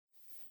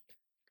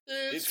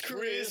It's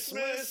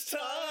Christmas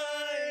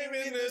time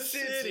in the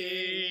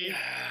city.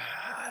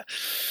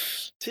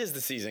 'Tis the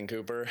season,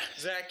 Cooper.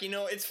 Zach,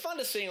 it's fun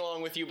to sing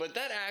along with you, but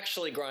that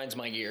actually grinds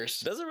my gears.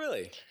 Does it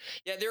really?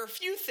 Yeah, there are a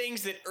few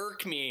things that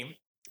irk me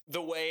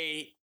the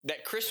way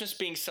that Christmas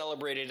being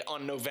celebrated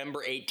on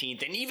November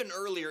 18th and even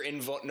earlier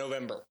in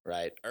November.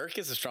 Right. Irk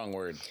is a strong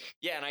word.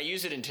 Yeah, and I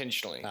use it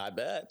intentionally. I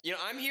bet.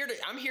 I'm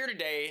here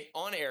today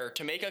on air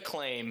to make a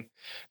claim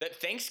that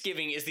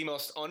Thanksgiving is the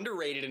most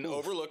underrated and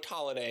overlooked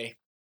holiday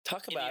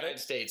Talk in the about United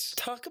it. States.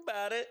 Talk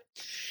about it.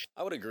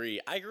 I would agree.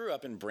 I grew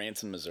up in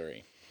Branson,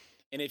 Missouri.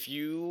 And if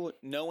you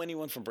know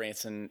anyone from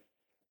Branson,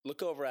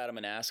 look over at them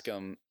and ask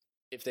them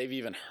if they've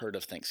even heard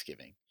of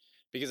Thanksgiving.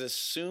 Because as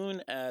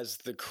soon as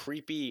the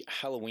creepy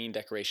Halloween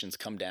decorations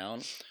come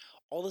down,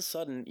 all of a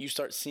sudden you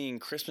start seeing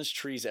Christmas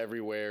trees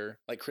everywhere,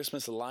 like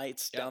Christmas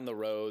lights down the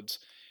roads.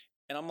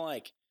 And I'm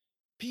like,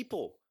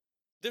 people,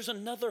 there's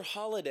another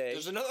holiday.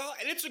 And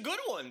it's a good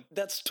one.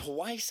 That's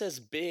twice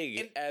as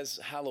big as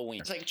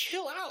Halloween. It's like,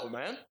 chill out,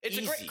 man.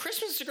 Easy.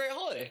 Christmas is a great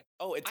holiday.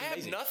 Oh, it's I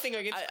amazing. have nothing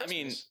against Christmas. I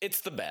mean,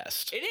 it's the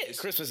best. It is.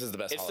 Christmas is the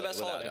best holiday. It's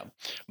the best holiday. Without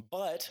a doubt.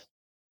 But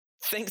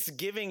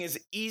Thanksgiving is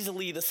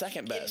easily the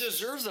second best. It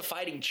deserves a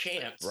fighting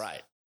chance.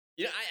 Right.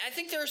 I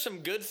think there are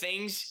some good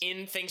things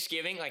in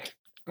Thanksgiving. Like,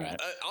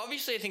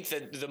 obviously, I think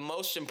that the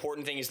most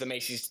important thing is the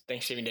Macy's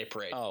Thanksgiving Day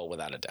Parade. Oh,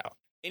 without a doubt.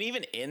 And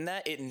even in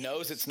that, it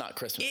knows it's not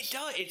Christmas. It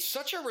does. It's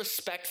such a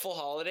respectful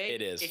holiday.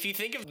 It is. If you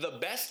think of the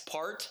best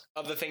part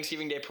of the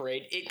Thanksgiving Day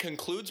Parade, it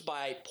concludes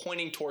by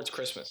pointing towards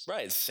Christmas.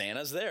 Right.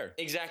 Santa's there.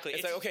 Exactly.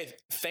 It's like, okay,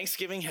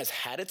 Thanksgiving has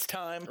had its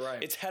time.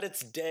 Right. It's had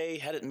its day,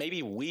 had it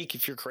maybe week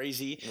if you're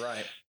crazy.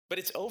 Right. But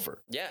it's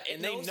over. Yeah.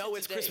 And they know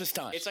it's Christmas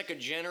time. It's like a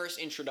generous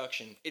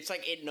introduction. It's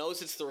like it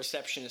knows it's the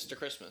receptionist to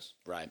Christmas.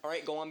 Right. All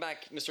right, go on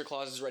back. Mr.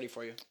 Claus is ready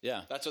for you.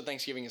 Yeah. That's what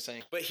Thanksgiving is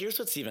saying. But here's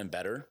what's even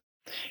better.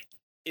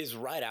 Is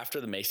right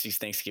after the Macy's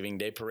Thanksgiving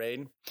Day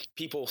Parade,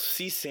 people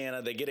see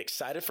Santa, they get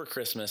excited for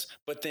Christmas,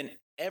 but then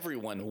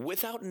everyone,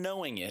 without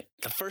knowing it,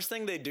 the first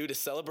thing they do to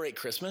celebrate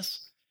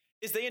Christmas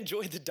is they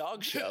enjoy the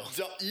dog show.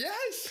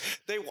 Yes.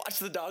 They watch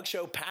the dog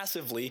show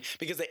passively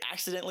because they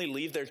accidentally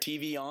leave their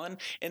TV on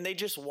and they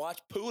just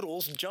watch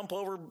poodles jump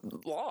over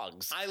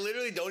logs. I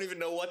literally don't even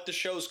know what the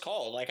show's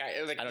called. I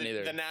don't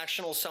either. The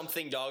National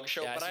Something Dog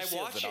Show, Yeah, but I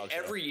watch it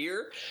every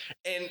year.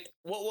 And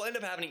what will end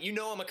up happening,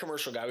 I'm a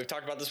commercial guy. We've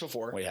talked about this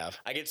before. We have.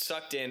 I get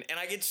sucked in and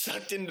I get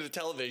sucked into the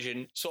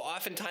television. So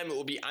oftentimes it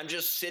will be, I'm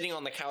just sitting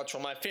on the couch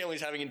while my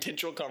family's having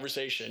intentional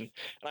conversation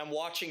and I'm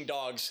watching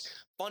dogs.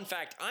 Fun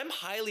fact, I'm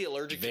highly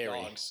allergic to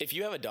dogs. If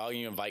you have a dog and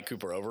you invite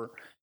Cooper over,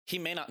 he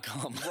may not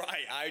come.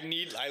 Right.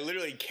 I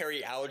literally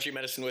carry allergy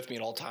medicine with me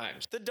at all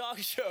times. The dog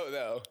show,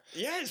 though.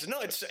 Yes.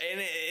 No, it's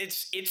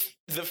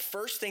the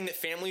first thing that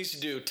families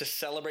do to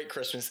celebrate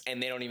Christmas,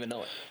 and they don't even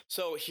know it.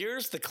 So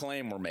here's the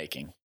claim we're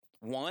making.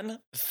 One,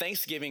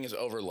 Thanksgiving is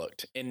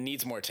overlooked and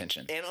needs more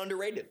attention. And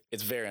underrated.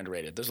 It's very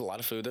underrated. There's a lot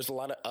of food. There's a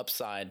lot of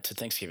upside to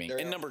Thanksgiving.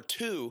 And number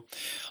two,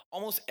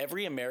 almost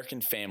every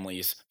American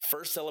family's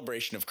first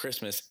celebration of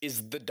Christmas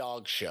is the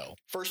dog show.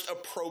 First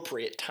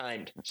appropriate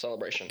timed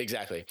celebration.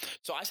 Exactly.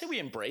 So I say we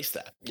embrace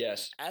that.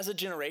 Yes. As a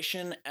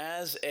generation,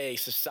 as a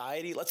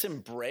society, let's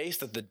embrace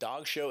that the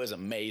dog show is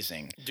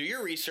amazing. Do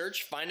your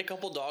research. Find a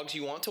couple dogs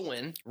you want to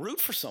win.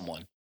 Root for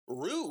someone.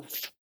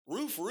 Roof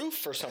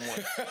for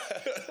someone.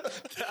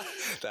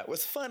 That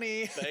was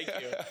funny. Thank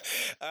you.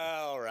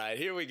 All right,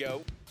 here we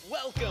go.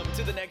 Welcome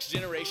to the Next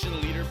Generation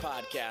Leader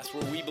Podcast,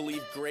 where we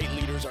believe great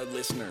leaders are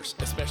listeners,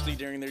 especially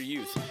during their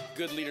youth.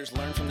 Good leaders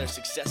learn from their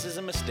successes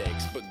and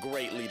mistakes, but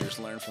great leaders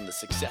learn from the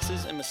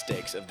successes and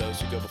mistakes of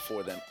those who go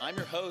before them. I'm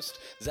your host,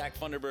 Zach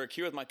Funderburg,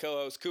 here with my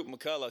co-host, Coop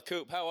McCullough.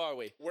 Coop, how are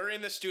we? We're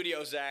in the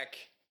studio, Zach.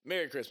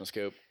 Merry Christmas,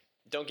 Coop.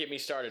 Don't get me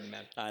started,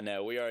 man. I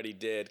know, we already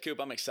did. Coop,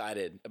 I'm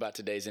excited about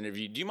today's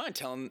interview. Do you mind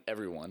telling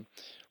everyone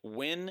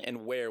when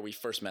and where we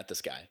first met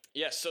this guy?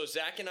 Yes, so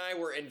Zach and I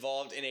were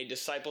involved in a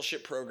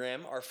discipleship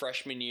program our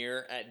freshman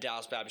year at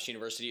Dallas Baptist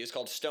University. It's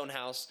called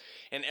Stonehouse.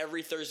 And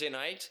every Thursday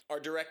night, our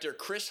director,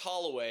 Chris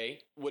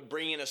Holloway, would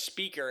bring in a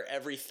speaker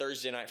every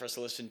Thursday night for us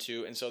to listen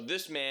to. And so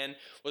this man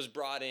was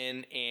brought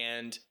in,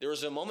 and there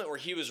was a moment where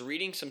he was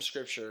reading some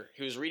scripture.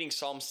 He was reading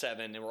Psalm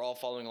 7, and we're all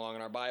following along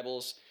in our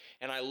Bibles.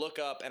 And I look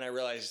up and I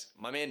realize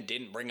my man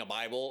didn't bring a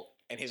Bible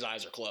and his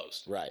eyes are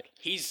closed. Right.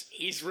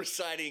 He's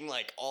reciting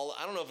like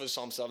I don't know if it was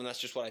Psalm 7, that's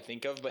just what I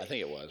think of, but I think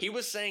it was. He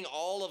was saying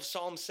all of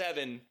Psalm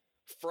 7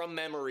 from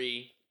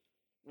memory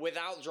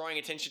without drawing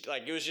attention.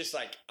 Like it was just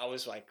like, I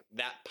was like,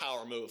 that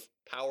power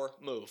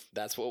move.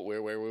 That's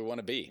where we want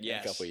to be in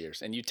Yes. a couple of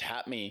years. And you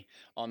tap me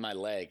on my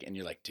leg and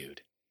you're like,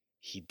 dude,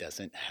 he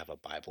doesn't have a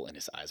Bible and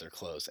his eyes are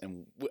closed.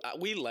 And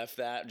we left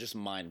that just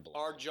mind blown.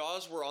 Our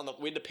jaws were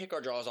we had to pick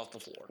our jaws off the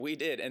floor. We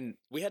did. And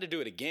we had to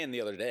do it again the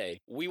other day.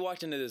 We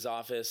walked into this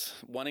office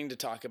wanting to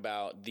talk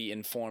about the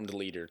informed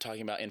leader,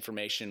 talking about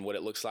information, what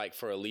it looks like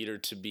for a leader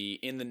to be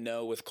in the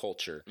know with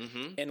culture.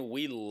 Mm-hmm. And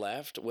we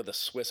left with a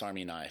Swiss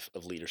Army knife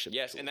of leadership.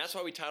 Yes. tools. And that's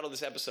why we titled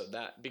this episode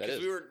that,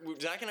 because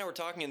Zach and I were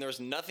talking and there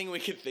was nothing we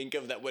could think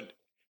of that would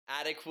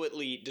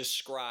adequately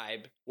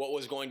describe what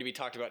was going to be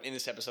talked about in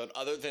this episode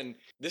other than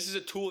this is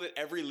a tool that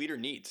every leader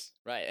needs.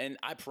 Right. And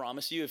I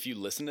promise you, if you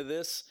listen to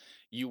this,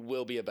 you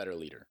will be a better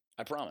leader.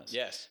 I promise.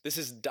 Yes. This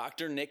is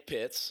Dr. Nick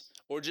Pitts,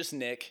 or just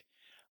Nick,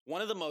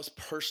 one of the most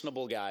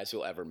personable guys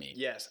you'll ever meet.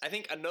 Yes. I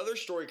think another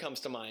story comes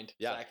to mind,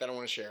 Zach, that I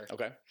want to share.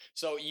 Okay.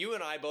 So you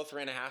and I both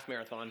ran a half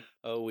marathon.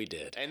 Oh, we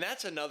did. And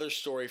that's another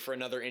story for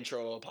another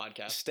intro of a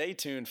podcast. Stay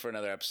tuned for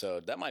another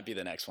episode. That might be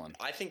the next one.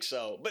 I think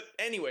so. But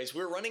anyways,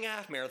 we're running a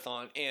half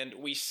marathon and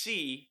we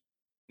see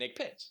Nick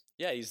Pitts.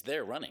 Yeah, he's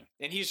there running.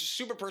 And he's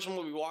super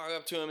personal. We walk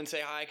up to him and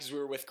say hi because we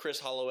were with Chris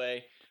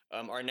Holloway,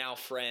 our now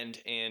friend,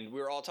 and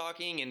we were all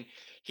talking. And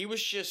he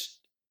was just,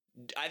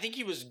 I think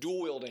he was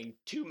dual wielding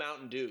 2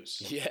 Mountain Dews.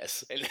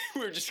 Yes. And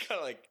we were just kind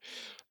of like,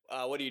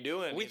 what are you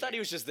doing? We thought he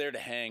was just there to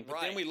hang.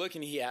 But then we look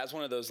and he has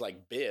one of those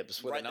like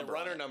bibs with a number the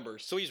runner on it.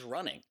 numbers. So he's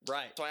running.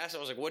 Right. So I asked him,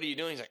 I was like, what are you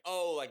doing? He's like,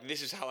 oh, like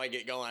this is how I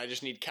get going. I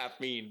just need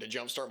caffeine to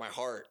jumpstart my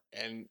heart.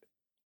 And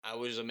I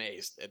was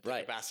amazed at the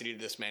capacity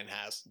this man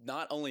has.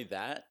 Not only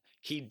that,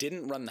 he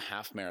didn't run the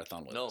half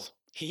marathon with us.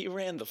 He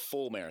ran the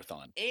full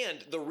marathon.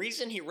 And the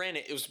reason he ran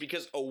it was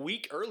because a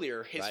week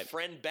earlier, his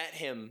friend bet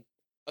him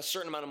a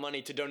certain amount of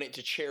money to donate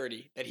to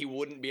charity that he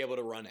wouldn't be able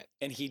to run it.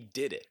 And he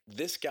did it.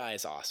 This guy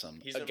is awesome.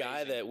 He's a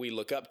guy that we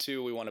look up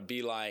to, we want to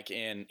be like,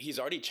 and he's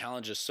already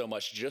challenged us so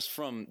much just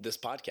from this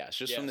podcast,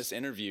 just from this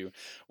interview.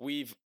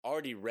 We've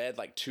already read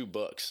like 2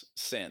 books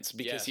since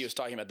because he was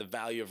talking about the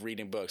value of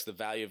reading books, the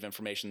value of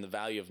information, the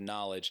value of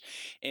knowledge.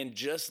 And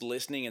just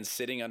listening and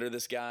sitting under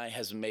this guy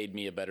has made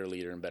me a better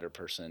leader and better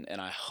person. And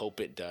I hope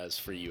it does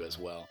for you as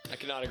well. I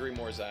cannot agree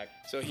more, Zach.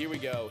 So here we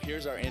go.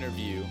 Here's our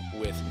interview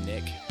with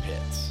Nick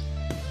Pitts.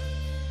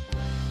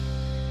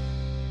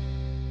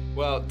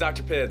 Well,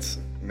 Dr. Pitts.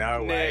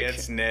 No way,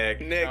 it's Nick.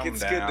 Nick, Calm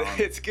it's down.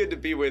 it's good to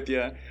be with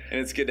you, and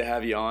it's good to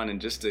have you on, and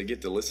just to get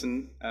to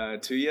listen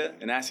to you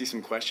and ask you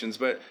some questions.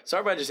 But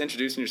start by just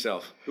introducing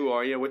yourself. Who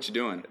are you? What you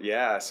doing?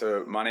 Yeah,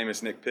 so my name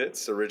is Nick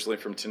Pitts, originally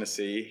from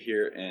Tennessee,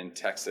 here in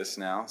Texas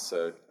now.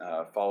 So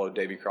followed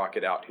Davy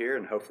Crockett out here,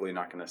 and hopefully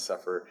not going to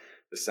suffer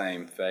the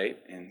same fate.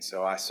 And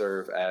so I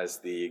serve as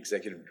the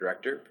executive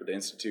director for the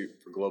Institute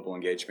for Global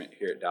Engagement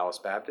here at Dallas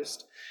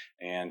Baptist,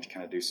 and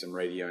kind of do some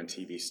radio and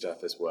TV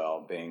stuff as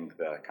well, being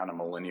the kind of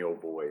millennial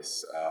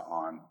voice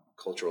on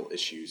cultural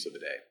issues of the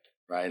day.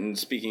 Right, and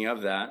speaking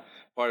of that,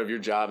 part of your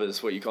job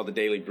is what you call the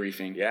daily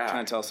briefing. Yeah.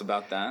 Kind of tell us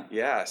about that.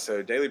 Yeah,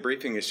 so daily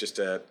briefing is just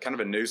a kind of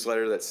a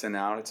newsletter that's sent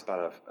out. It's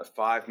about a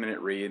 5-minute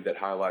read that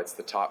highlights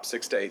the top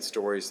 6 to 8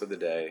 stories of the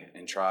day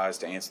and tries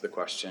to answer the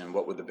question,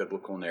 what would the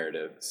biblical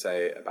narrative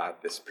say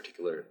about this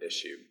particular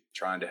issue?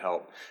 Trying to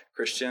help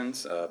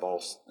Christians of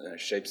all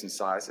shapes and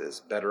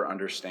sizes better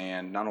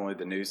understand not only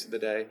the news of the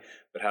day,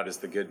 but how does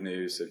the good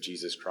news of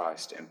Jesus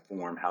Christ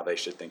inform how they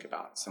should think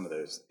about some of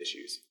those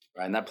issues.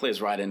 Right, and that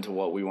plays right into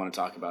what we want to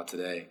talk about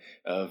today,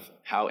 of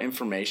how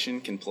information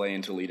can play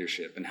into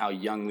leadership and how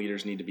young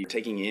leaders need to be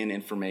taking in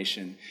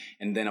information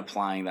and then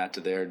applying that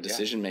to their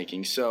decision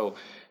making. So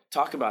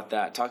talk about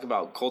that. Talk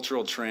about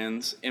cultural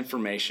trends,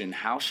 information.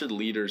 How should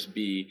leaders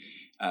be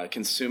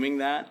consuming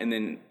that and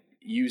then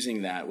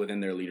using that within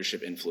their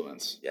leadership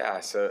influence? Yeah,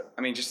 so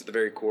I mean, just at the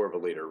very core of a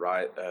leader,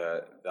 right?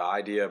 The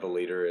idea of a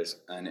leader is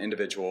an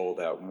individual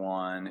that,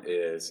 1,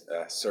 is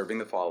serving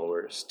the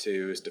followers,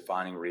 2 is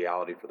defining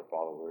reality for the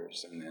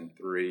followers, and then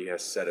 3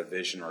 has set a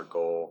vision or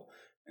goal,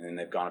 and then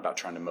they've gone about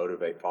trying to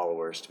motivate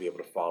followers to be able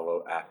to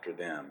follow after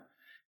them.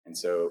 And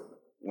so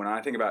when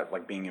I think about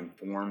like being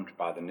informed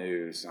by the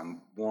news,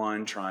 I'm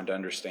 1, trying to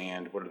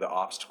understand what are the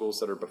obstacles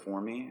that are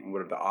before me and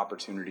what are the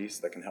opportunities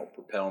that can help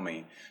propel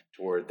me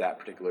toward that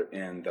particular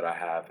end that I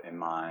have in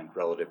mind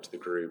relative to the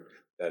group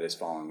that is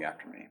following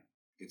after me.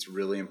 It's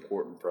really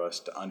important for us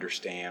to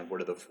understand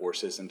what are the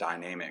forces and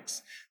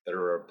dynamics that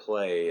are at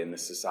play in the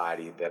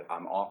society that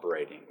I'm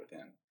operating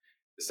within.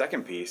 The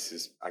second piece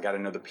is I got to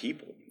know the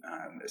people.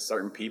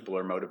 Certain people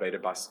are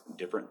motivated by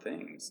different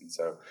things. And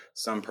so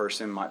some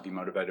person might be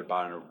motivated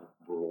by a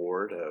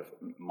reward of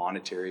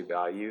monetary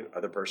value.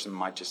 Other person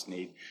might just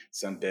need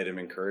some bit of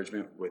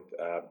encouragement with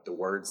the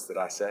words that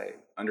I say.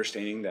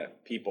 Understanding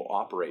that people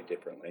operate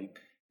differently,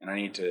 and I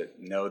need to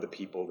know the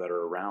people that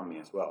are around me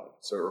as well.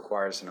 So it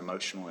requires an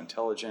emotional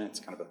intelligence,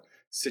 kind of a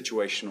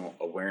situational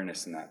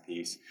awareness in that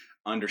piece.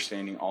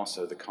 Understanding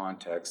also the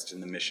context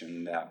and the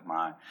mission that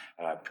my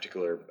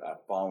particular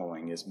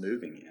following is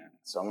moving in.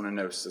 So I want to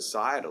know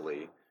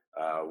societally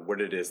what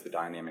it is, the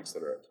dynamics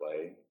that are at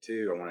play.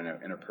 2, I want to know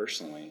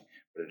interpersonally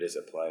what it is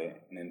at play.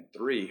 And then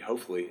 3,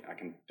 hopefully I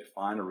can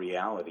define a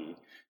reality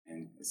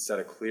and set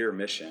a clear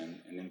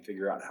mission and then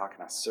figure out how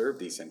can I serve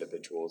these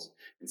individuals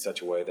in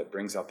such a way that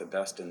brings out the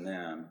best in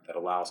them, that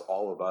allows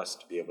all of us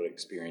to be able to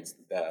experience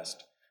the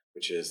best,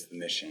 which is the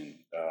mission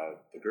of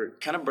the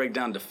group. Kind of break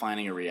down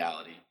defining a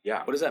reality. Yeah.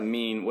 What does that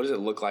mean? What does it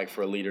look like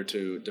for a leader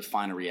to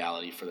define a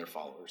reality for their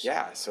followers?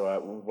 Yeah, so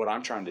what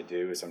I'm trying to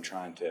do is I'm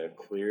trying to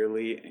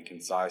clearly and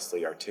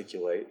concisely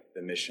articulate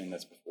the mission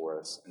that's before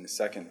us. And the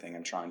second thing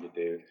I'm trying to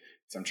do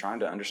is I'm trying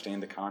to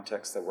understand the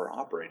context that we're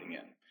operating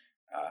in.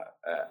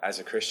 As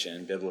a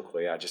Christian,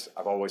 biblically,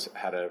 I've always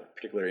had a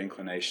particular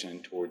inclination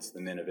towards the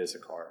men of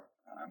Issachar.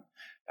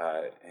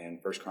 In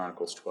 1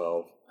 Chronicles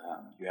 12,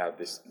 you have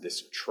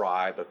this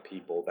tribe of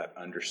people that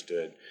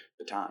understood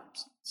the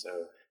times.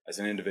 So as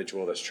an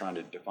individual that's trying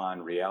to define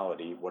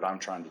reality, what I'm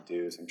trying to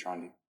do is I'm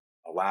trying to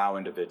allow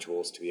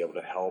individuals to be able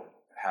to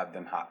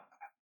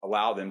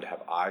allow them to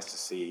have eyes to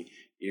see,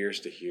 ears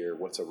to hear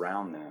what's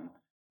around them,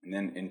 and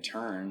then in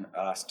turn,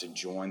 us to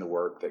join the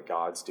work that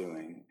God's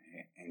doing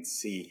and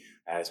see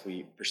as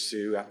we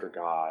pursue after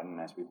God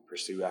and as we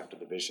pursue after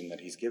the vision that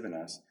He's given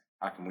us,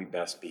 how can we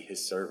best be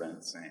His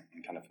servants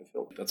and kind of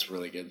fulfill that? That's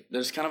really good.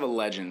 There's kind of a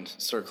legend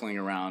circling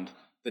around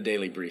the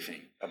daily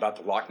briefing. About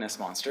the Loch Ness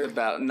Monster?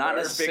 About, not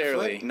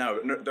necessarily. Bigfoot?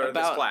 No, they're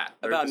about, flat.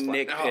 They're about this flat.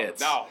 Nick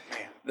Pitts. Oh,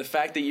 man. The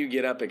fact that you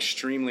get up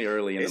extremely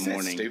early in the Isn't it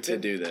morning stupid? to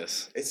do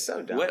this. It's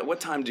so dumb. What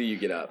time do you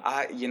get up?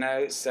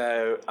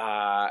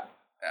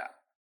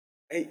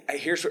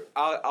 Here's what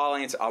I'll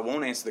answer. I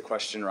won't answer the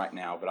question right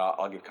now, but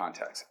I'll give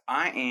context.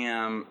 I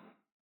am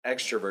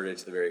extroverted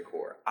to the very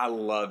core. I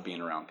love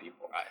being around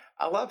people. Right.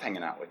 I love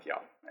hanging out with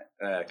y'all.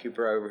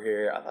 Cooper over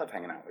here, I love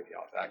hanging out with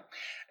y'all.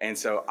 And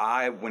so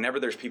whenever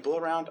there's people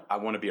around, I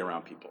want to be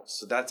around people.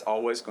 So that's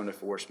always going to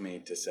force me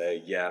to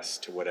say yes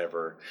to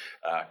whatever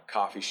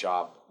coffee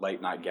shop,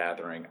 late night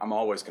gathering. I'm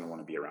always going to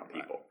want to be around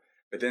people. Right.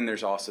 But then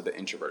there's also the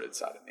introverted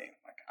side of me.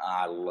 Like,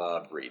 I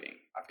love reading.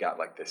 I've got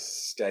like this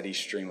steady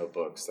stream of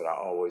books that I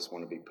always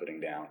want to be putting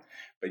down.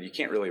 But you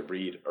can't really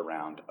read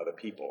around other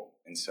people.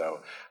 And so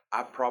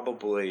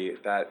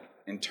that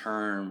in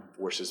turn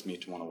forces me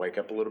to want to wake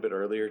up a little bit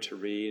earlier to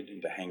read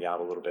and to hang out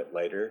a little bit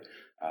later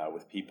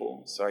with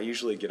people. So I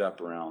usually get up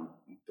around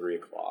 3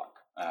 o'clock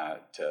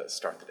to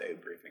start the day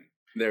briefing.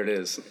 There it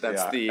is.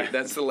 That's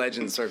the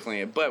legend circling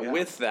it. But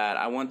with that,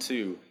 I want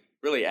to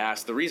really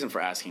ask, the reason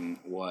for asking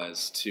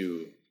was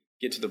to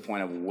get to the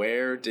point of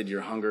where did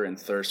your hunger and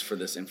thirst for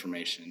this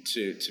information,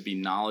 to be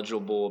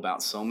knowledgeable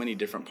about so many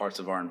different parts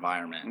of our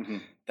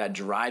environment that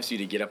drives you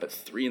to get up at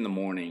 3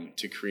 a.m.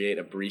 to create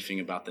a briefing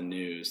about the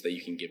news that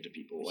you can give to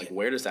people? Like,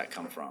 where does that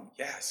come from?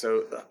 Yeah,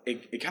 so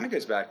it kind of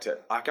goes back to,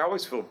 like, I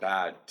always feel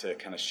bad to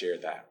kind of share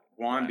that.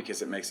 One,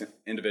 because it makes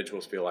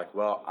individuals feel like,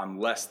 well, I'm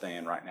less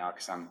than right now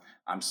because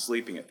I'm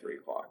sleeping at 3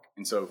 o'clock.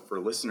 And so for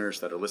listeners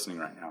that are listening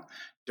right now,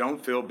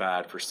 don't feel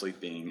bad for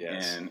sleeping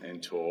in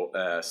until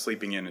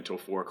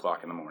 4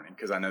 o'clock in the morning,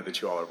 because I know that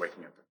you all are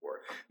waking up at 4.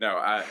 No,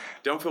 I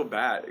don't feel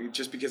bad,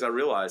 just because I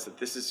realize that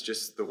this is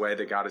just the way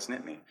that God has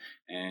knit me.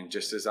 And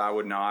just as I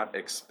would not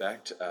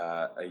expect,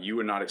 you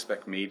would not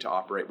expect me to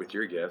operate with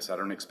your gifts, I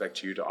don't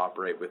expect you to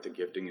operate with the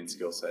gifting and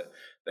skill set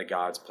that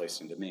God's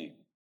placed into me.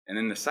 And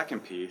then the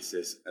second piece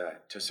is,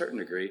 to a certain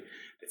degree,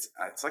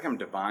 it's like I'm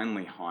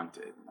divinely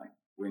haunted. Like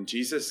when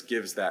Jesus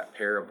gives that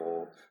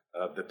parable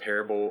of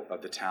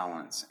the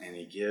talents, and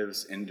he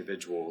gives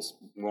individuals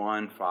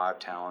one 5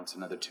 talents,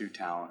 another 2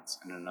 talents,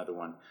 and another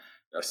one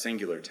a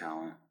singular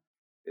talent.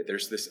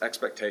 There's this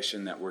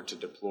expectation that we're to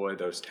deploy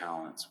those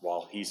talents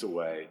while he's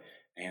away,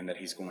 and that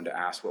he's going to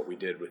ask what we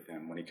did with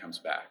them when he comes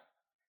back.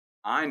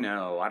 I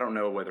don't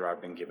know whether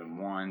I've been given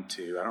 1,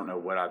 2, I don't know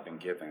what I've been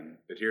given,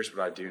 but here's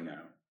what I do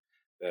know.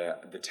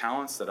 The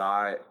talents that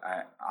I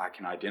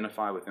can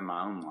identify within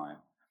my own life,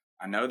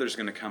 I know there's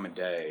going to come a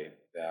day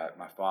that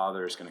my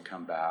Father is going to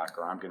come back,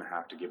 or I'm going to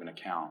have to give an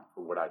account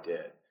for what I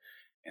did.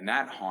 And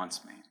that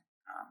haunts me.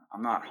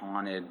 I'm not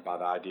haunted by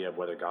the idea of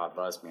whether God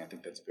loves me. I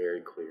think that's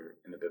very clear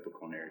in the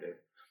biblical narrative.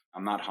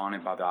 I'm not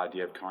haunted by the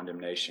idea of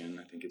condemnation.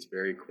 I think it's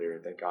very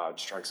clear that God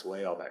strikes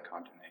away all that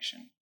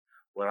condemnation.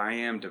 What I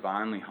am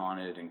divinely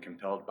haunted and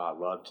compelled by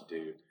love to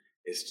do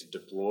is to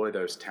deploy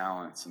those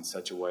talents in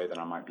such a way that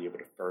I might be able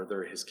to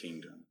further his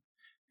kingdom.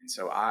 And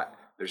so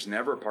there's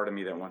never a part of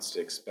me that wants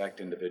to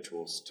expect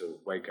individuals to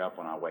wake up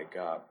when I wake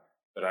up,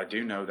 but I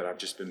do know that I've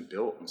just been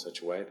built in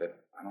such a way that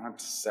I don't have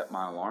to set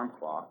my alarm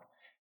clock,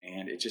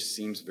 and it just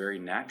seems very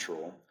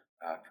natural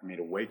for me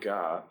to wake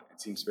up. It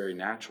seems very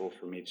natural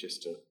for me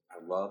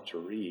I love to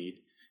read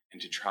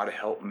and to try to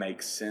help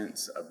make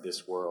sense of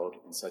this world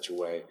in such a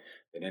way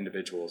that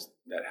individuals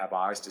that have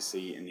eyes to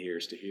see and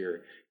ears to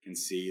hear can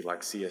see,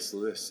 like C.S.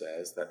 Lewis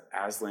says, that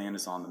Aslan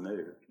is on the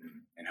move.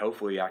 And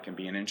hopefully I can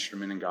be an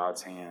instrument in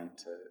God's hand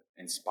to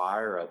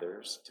inspire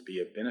others to be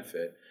of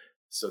benefit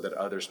so that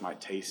others might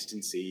taste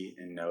and see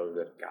and know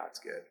that God's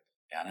good.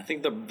 Yeah, and I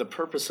think the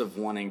purpose of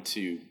wanting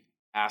to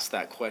ask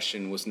that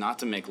question was not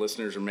to make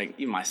listeners or make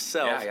even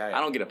myself. I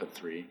don't get up at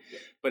 3,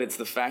 but it's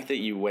the fact that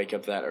you wake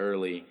up that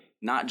early,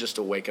 not just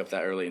to wake up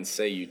that early and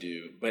say you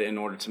do, but in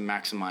order to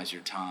maximize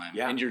your time.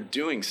 And you're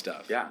doing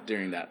stuff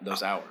during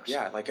those hours.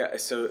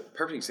 So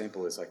perfect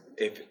example is like,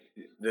 if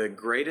the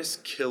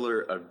greatest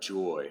killer of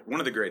joy, one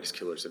of the greatest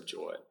killers of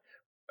joy,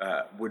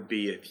 would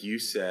be if you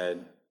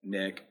said,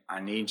 Nick, I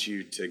need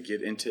you to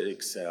get into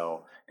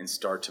Excel and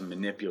start to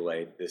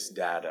manipulate this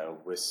data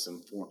with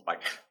some form.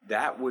 Like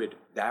that would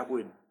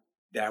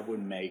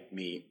make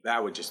me,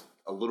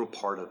 a little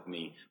part of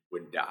me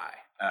would die.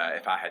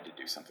 if I had to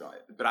do something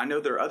like that. But I know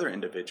there are other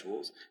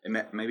individuals,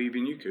 and maybe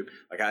even you, Coop.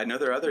 Like I know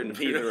there are other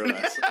Neither of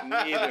us.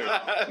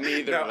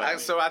 Neither of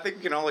us. So I think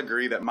we can all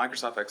agree that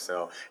Microsoft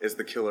Excel is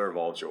the killer of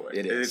all joy.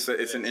 It is.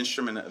 It's an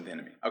instrument of the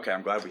enemy. Okay,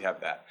 I'm glad we have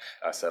that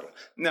settled.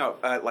 No,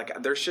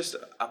 like there's just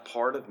a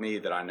part of me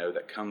that I know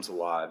that comes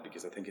alive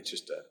because I think it's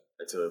just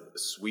it's a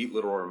sweet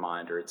little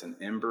reminder. It's an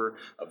ember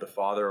of the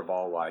Father of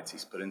all lights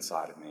He's put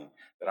inside of me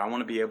that I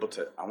want to be able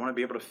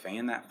to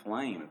fan that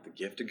flame of the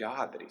gift of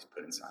God that He's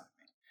put inside of me.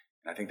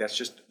 And I think that's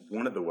just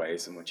one of the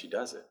ways in which He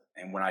does it.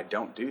 And when I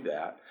don't do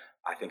that,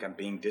 I think I'm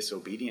being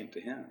disobedient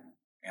to Him.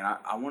 And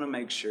I want to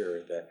make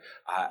sure that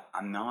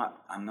I'm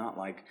not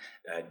like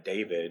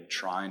David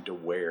trying to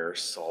wear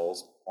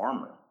Saul's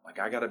armor. Like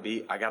I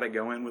gotta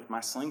go in with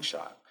my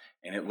slingshot.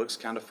 And it looks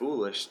kind of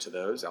foolish to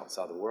those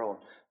outside the world,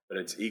 but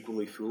it's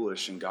equally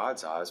foolish in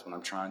God's eyes when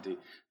I'm trying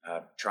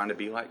to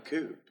be like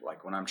Coop,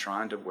 like when I'm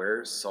trying to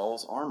wear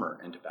Saul's armor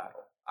into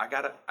battle. I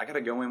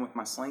gotta go in with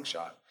my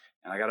slingshot.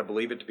 And I got to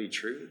believe it to be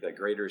true that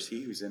greater is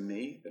He who's in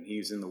me than he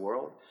who's in the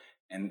world.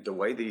 And the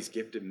way that He's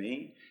gifted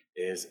me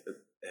is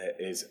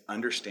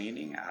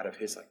understanding out of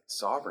His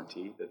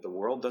sovereignty that the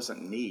world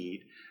doesn't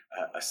need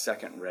a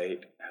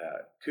second-rate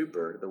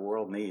Cooper. The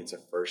world needs a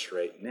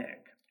first-rate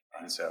Nick.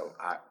 And so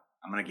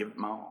I'm going to give it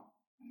my all.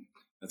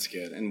 That's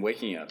good. And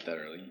waking up that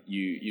early,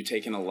 you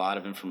take in a lot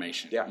of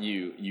information. Yeah.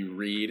 You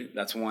read.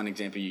 That's one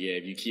example you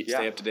gave. You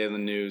stay up to date on the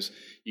news.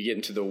 You get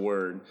into the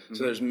Word. Mm-hmm.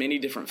 So there's many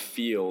different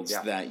fields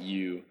that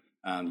you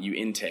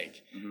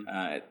intake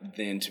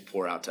then to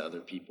pour out to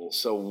other people.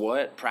 So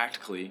what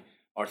practically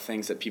are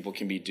things that people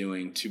can be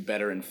doing to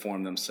better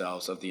inform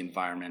themselves of the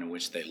environment in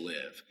which they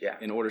live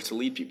in order to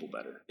lead people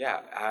better?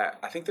 Yeah,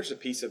 I think there's a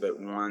piece of it,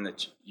 one,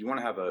 that you want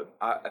to have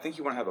I think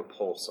you want to have a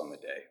pulse on the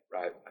day,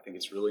 right? I think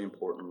it's really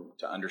important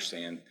to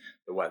understand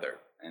the weather.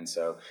 And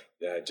so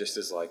just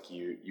as like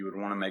you would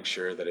want to make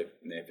sure that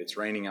if it's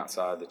raining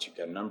outside that you've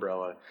got an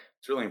umbrella,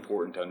 it's really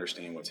important to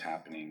understand what's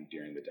happening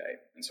during the day.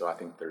 And so I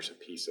think there's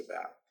a piece of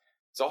that.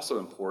 It's also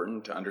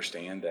important to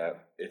understand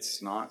that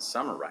it's not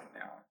summer right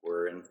now.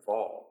 We're in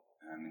fall.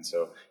 And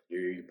so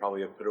you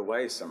probably have put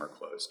away summer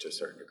clothes to a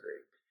certain degree.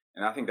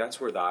 And I think that's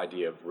where the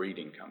idea of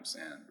reading comes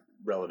in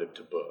relative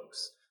to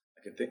books.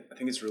 I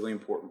think it's really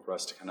important for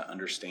us to kind of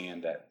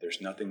understand that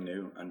there's nothing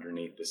new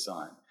underneath the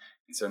sun.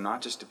 And so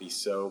not just to be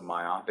so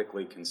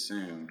myopically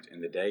consumed in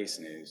the day's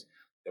news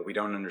that we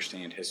don't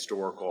understand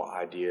historical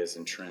ideas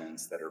and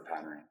trends that are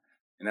patterning.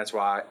 And that's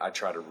why I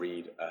try to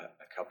read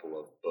a couple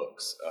of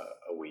books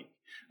a week.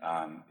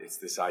 It's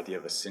this idea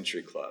of a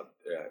century club.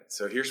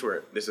 So here's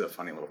where, this is a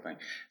funny little thing.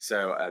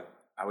 So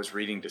I was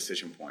reading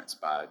Decision Points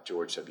by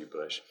George W.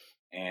 Bush,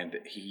 and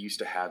he used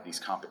to have these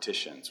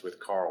competitions with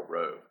Karl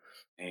Rove,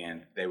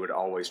 and they would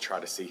always try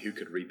to see who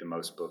could read the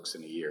most books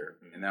in a year.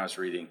 And I was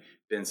reading,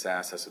 Ben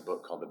Sass has a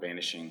book called The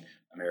Vanishing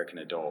American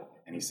Adult,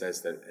 and he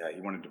says that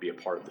he wanted to be a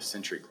part of the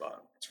Century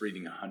Club. It's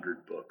reading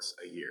 100 books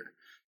a year.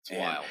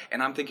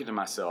 And I'm thinking to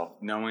myself,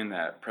 knowing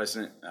that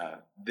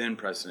then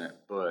President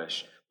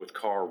Bush, with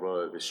Karl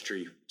Rove as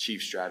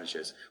chief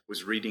strategist,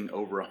 was reading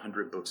over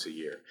 100 books a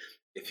year.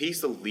 If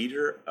he's the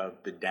leader of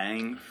the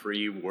dang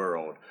free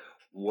world,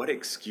 what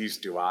excuse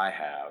do I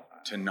have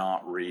to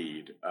not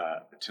read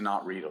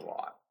a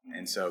lot?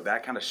 And so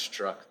that kind of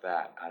struck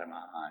that out of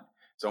my mind.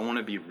 So I want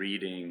to be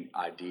reading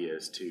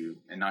ideas too,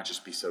 and not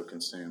just be so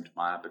consumed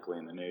myopically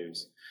in the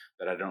news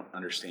that I don't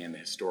understand the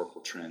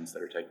historical trends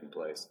that are taking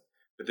place.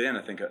 But then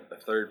I think a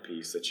third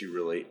piece that you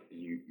really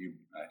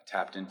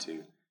tapped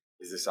into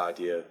is this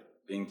idea of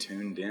being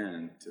tuned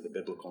in to the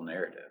biblical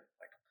narrative.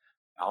 Like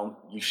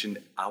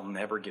I'll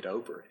never get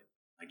over it.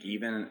 Like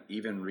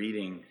even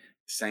reading the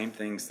same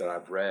things that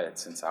I've read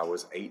since I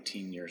was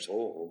 18 years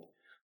old,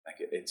 like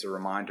it's a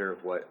reminder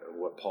of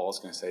what Paul's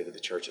going to say to the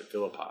church at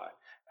Philippi,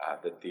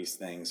 that these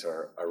things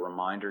are a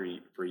reminder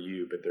for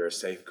you, but they're a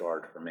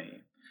safeguard for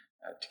me,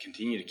 to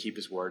continue to keep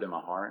His word in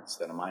my heart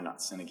so that I might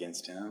not sin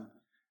against Him.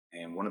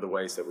 And one of the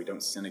ways that we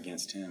don't sin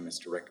against Him is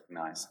to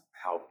recognize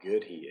how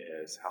good He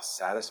is, how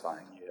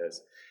satisfying He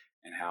is,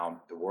 and how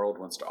the world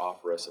wants to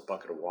offer us a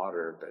bucket of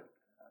water, but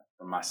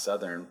from my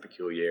southern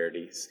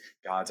peculiarities,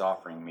 God's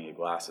offering me a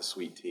glass of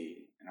sweet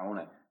tea. And I want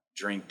to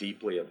drink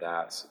deeply of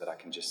that so that I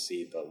can just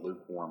see the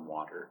lukewarm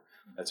water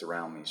that's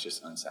around me. It's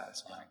just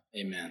unsatisfying.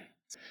 Amen.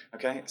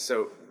 Okay,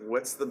 so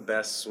what's the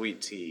best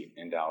sweet tea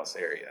in Dallas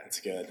area? That's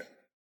good.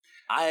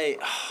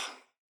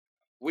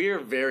 We are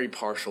very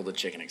partial to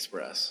Chicken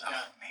Express. Oh,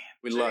 man.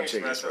 We love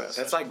Chicken Express.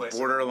 That's like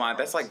borderline.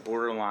 That's like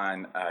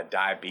borderline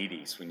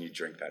diabetes when you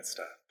drink that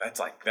stuff. That's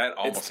like that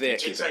almost. It's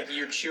thick. It's like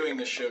you're chewing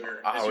the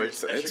sugar. Oh,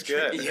 it's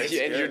good.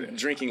 And you're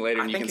drinking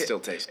later, and you can still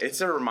taste it.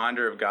 It's a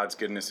reminder of God's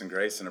goodness and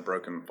grace in a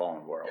broken,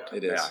 fallen world. Yeah.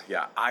 It is.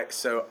 Yeah.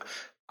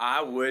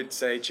 I would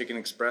say Chicken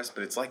Express,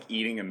 but it's like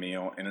eating a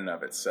meal in and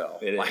of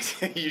itself. It is.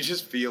 Like, you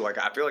just feel like,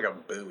 I feel like a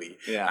buoy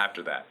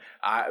after that.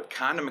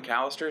 Kind of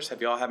McAllister's.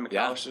 Have y'all had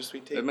McAllister's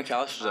sweet tea?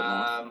 McAllister's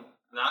up north.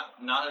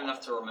 Not enough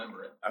to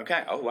remember it.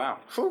 Okay. Oh, wow.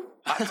 Whew.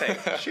 Hot take.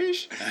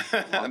 Sheesh.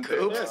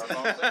 Oops.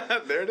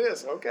 There it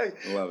is. Okay.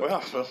 Love it.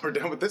 Well, we're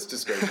done with this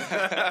discussion.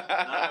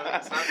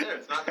 It's not there.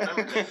 It's not the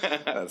memory.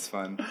 That's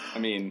fun. I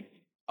mean,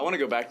 I want to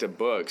go back to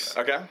books.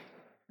 Okay.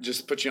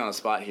 Just put you on a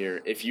spot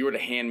here. If you were to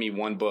hand me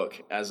one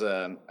book as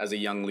a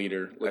young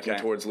leader looking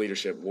towards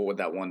leadership, what would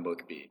that one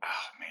book be? Oh,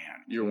 man.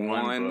 Your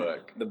one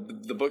book.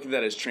 The book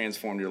that has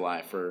transformed your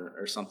life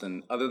or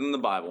something other than the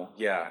Bible.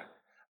 Yeah.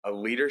 A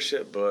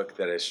leadership book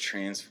that has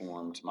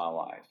transformed my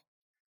life.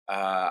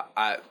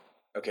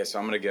 So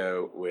I'm going to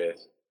go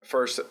with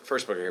first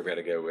book I got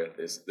to go with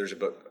is there's a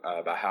book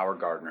by Howard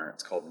Gardner.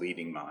 It's called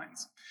Leading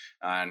Minds,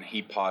 and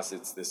he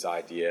posits this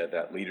idea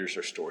that leaders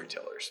are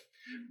storytellers.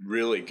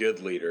 Really good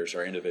leaders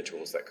are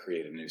individuals that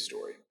create a new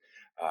story.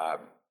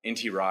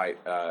 N.T. Wright,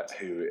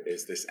 who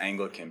is this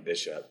Anglican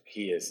bishop,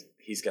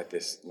 he's got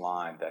this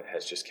line that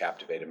has just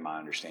captivated my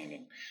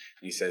understanding.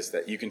 He says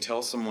that you can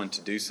tell someone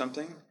to do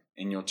something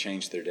and you'll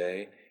change their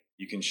day.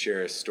 You can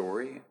share a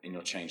story and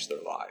you'll change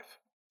their life.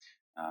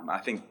 I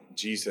think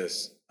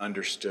Jesus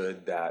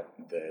understood that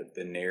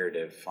the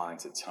narrative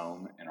finds its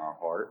home in our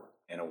heart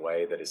in a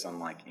way that is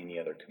unlike any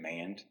other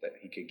command that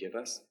he could give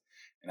us.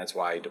 And that's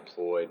why he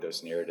deployed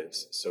those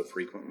narratives so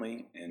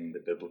frequently in the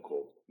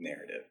biblical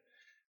narrative.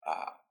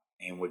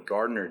 And what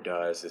Gardner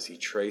does is he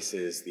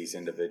traces these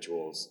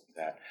individuals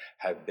that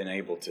have been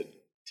able to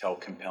tell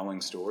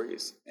compelling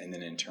stories and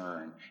then in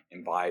turn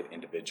invite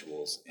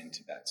individuals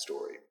into that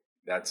story.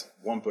 That's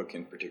one book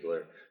in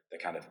particular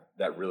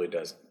that really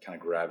does kind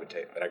of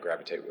gravitate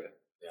with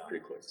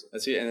pretty closely.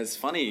 That's it. And it's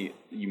funny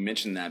you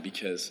mentioned that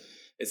because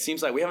it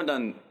seems like we haven't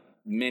done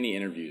many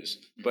interviews,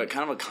 but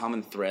kind of a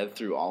common thread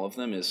through all of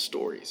them is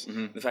stories.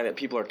 Mm-hmm. The fact that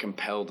people are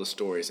compelled to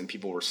stories and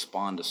people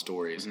respond to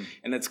stories. Mm-hmm.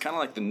 And it's kind of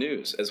like the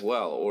news as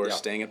well, or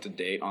staying up to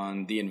date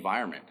on the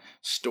environment.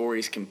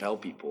 Stories compel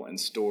people and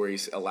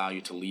stories allow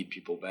you to lead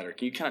people better.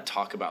 Can you kind of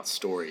talk about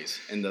stories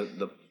and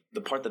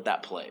the part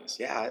that plays?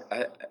 Yeah.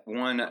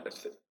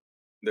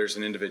 There's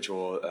an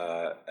individual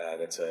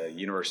that's a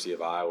University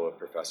of Iowa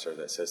professor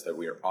that says that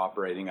we are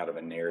operating out of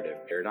a narrative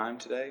paradigm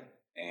today.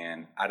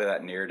 And out of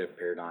that narrative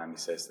paradigm, he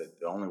says that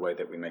the only way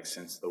that we make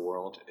sense of the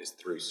world is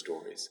through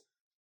stories.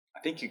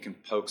 I think you can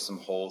poke some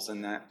holes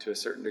in that to a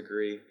certain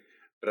degree,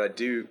 but I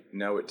do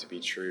know it to be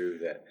true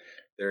that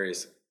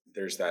there's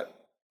that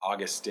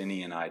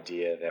Augustinian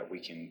idea that we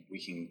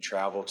can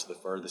travel to the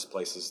furthest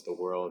places of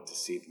the world to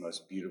see the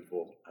most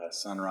beautiful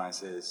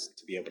sunrises,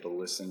 to be able to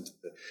listen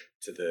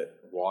to the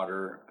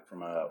water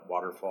from a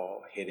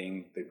waterfall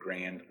hitting the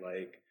Grand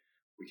Lake.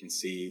 We can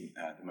see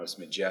the most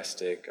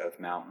majestic of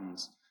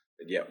mountains.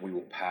 But yet we will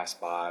pass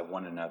by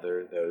one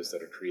another, those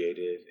that are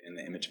created in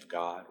the image of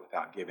God,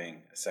 without giving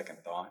a second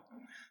thought.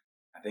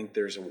 I think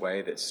there's a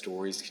way that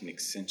stories can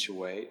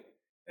accentuate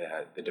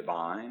the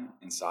divine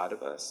inside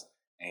of us,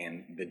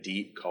 and the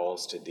deep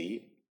calls to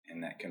deep,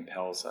 and that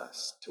compels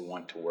us to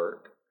want to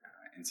work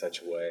in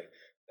such a way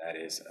that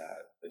is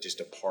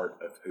just a part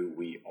of who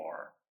we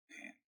are.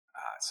 And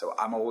so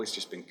I'm always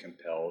just been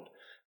compelled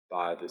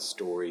by the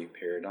story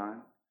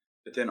paradigm.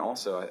 But then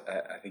also,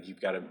 I think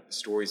you've got to,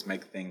 stories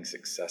make things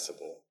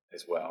accessible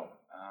as well.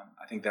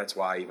 I think that's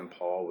why even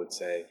Paul would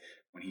say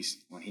when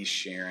he's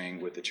sharing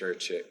with the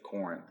church at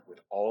Corinth with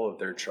all of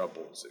their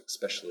troubles,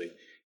 especially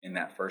in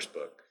that first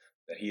book,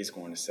 that he is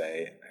going to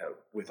say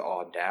with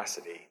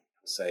audacity,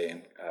 he'll say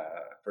in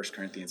 1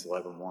 Corinthians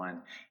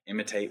 11:1,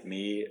 imitate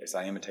me as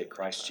I imitate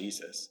Christ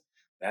Jesus.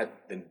 That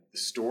the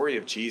story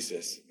of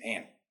Jesus,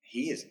 man,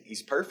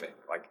 he's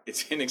perfect. Like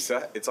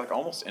it's like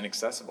almost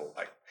inaccessible.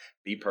 Like,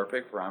 be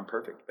perfect for I'm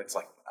perfect.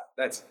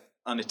 That's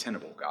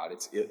unattainable, God.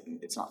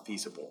 It's not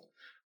feasible.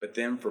 But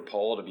then for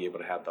Paul to be able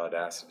to have the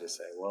audacity to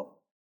say, well,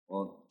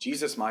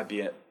 Jesus might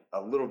be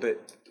a little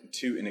bit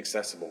too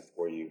inaccessible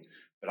for you,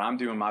 but I'm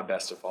doing my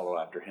best to follow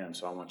after him,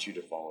 so I want you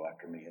to follow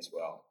after me as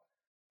well.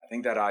 I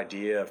think that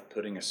idea of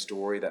putting a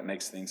story that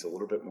makes things a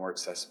little bit more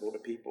accessible to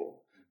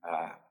people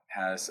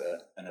has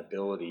an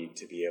ability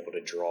to be able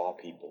to draw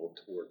people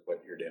toward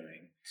what you're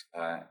doing.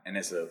 And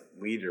as a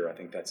leader, I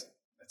think that's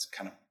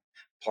kind of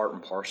part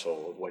and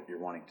parcel of what you're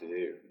wanting to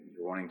do.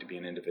 You're wanting to be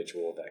an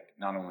individual that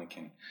not only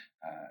can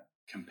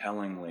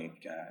compellingly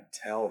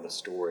tell the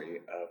story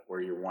of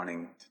where you're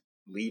wanting to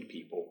lead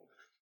people,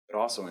 but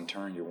also in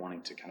turn you're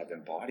wanting to kind of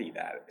embody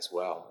that as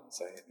well and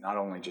say, not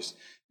only just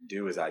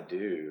do as I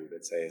do,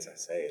 but say as I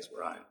say as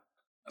well. Right.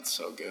 That's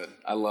so good.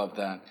 I love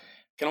that.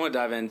 I want to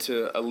dive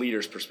into a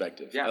leader's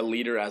perspective, a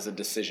leader as a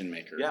decision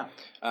maker. Yeah.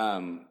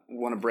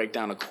 Want to break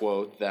down a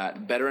quote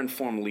that better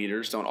informed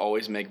leaders don't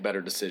always make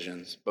better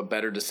decisions, but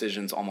better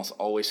decisions almost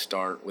always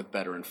start with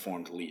better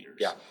informed leaders.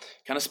 Yeah.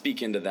 Kind of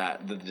speak into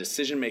that, the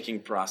decision-making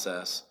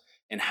process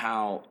and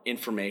how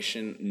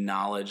information,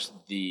 knowledge,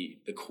 the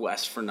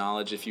quest for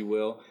knowledge, if you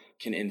will,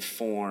 can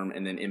inform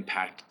and then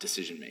impact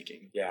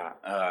decision-making. Yeah.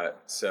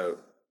 So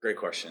great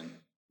question.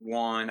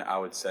 One, I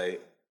would say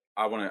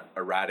I want to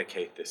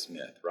eradicate this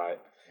myth, right?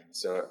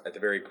 So at the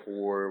very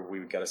core,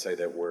 we've got to say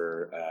that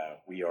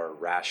we are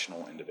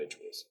rational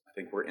individuals. I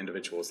think we're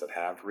individuals that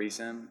have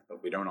reason,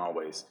 but we don't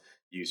always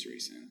use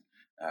reason.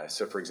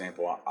 So, for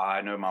example,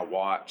 I know my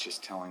watch is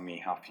telling me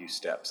how few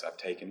steps I've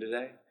taken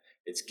today.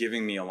 It's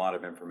giving me a lot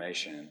of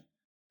information,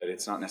 but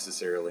it's not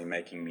necessarily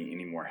making me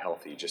any more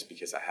healthy just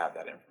because I have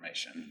that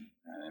information.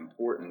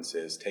 Importance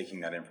is taking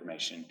that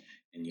information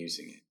and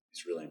using it.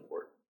 It's really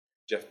important.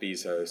 Jeff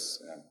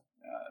Bezos,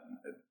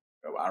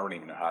 I don't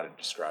even know how to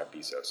describe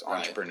Bezos,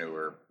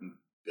 entrepreneur,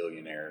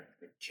 billionaire,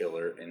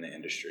 killer in the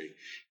industry.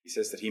 He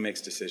says that he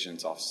makes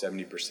decisions off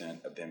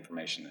 70% of the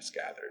information that's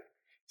gathered.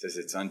 He says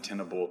it's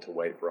untenable to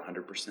wait for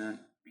 100%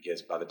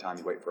 because by the time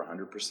you wait for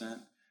 100%,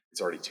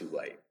 it's already too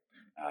late.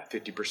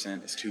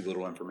 50% is too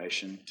little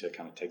information to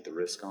kind of take the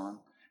risk on.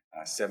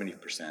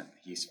 70%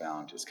 he's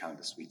found is kind of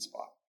the sweet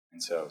spot.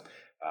 And so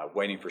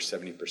waiting for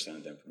 70%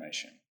 of the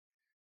information.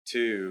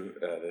 Two,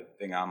 the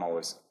thing I'm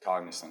always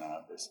cognizant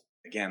of is,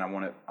 again, I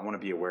want to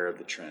be aware of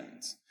the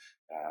trends.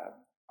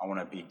 I want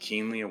to be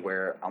keenly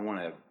aware. I want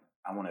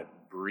to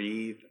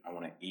breathe. I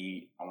want to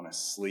eat. I want to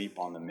sleep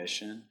on the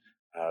mission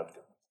of.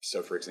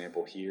 So, for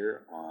example,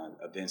 here on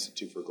the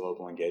Institute for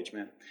Global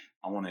Engagement,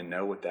 I want to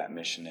know what that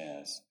mission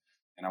is,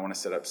 and I want to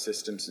set up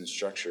systems and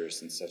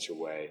structures in such a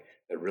way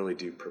that really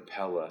do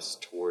propel us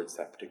towards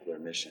that particular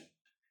mission.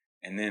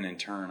 And then, in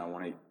turn, I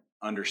want to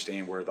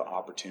understand where the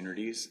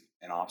opportunities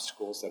and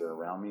obstacles that are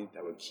around me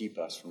that would keep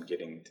us from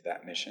getting to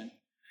that mission.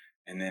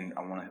 And then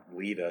I want to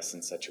lead us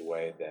in such a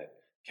way that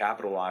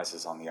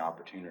capitalizes on the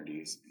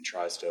opportunities and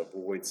tries to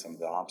avoid some of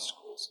the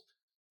obstacles.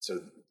 So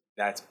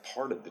that's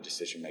part of the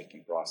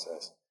decision-making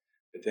process.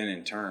 But then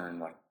in turn,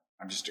 like,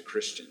 I'm just a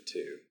Christian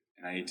too.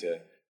 And I need to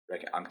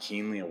I'm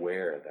keenly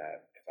aware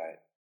that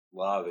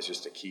love is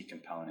just a key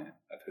component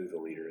of who the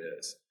leader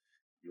is.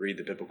 You read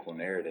the biblical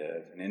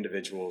narrative, and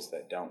individuals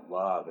that don't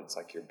love, it's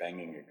like you're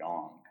banging a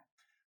gong.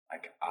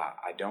 Like,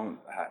 I don't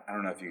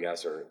know if you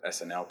guys are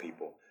SNL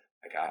people.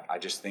 Like, I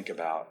just think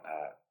about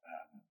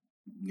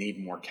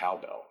need more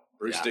cowbell.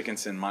 Bruce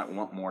Dickinson might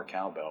want more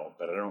cowbell,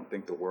 but I don't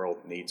think the world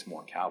needs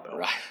more cowbell.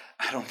 Right.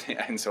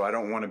 And so I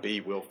don't want to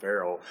be Will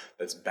Ferrell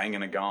that's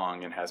banging a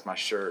gong and has my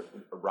shirt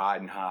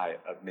riding high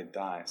up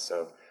mid-thigh.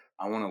 So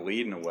I want to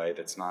lead in a way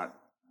that's not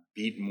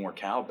beating more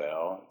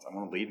cowbell. I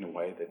want to lead in a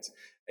way that's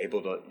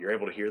you're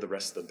able to hear the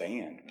rest of the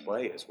band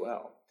play as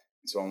well.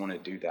 And so I want to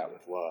do that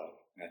with love.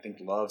 And I think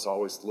love's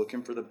always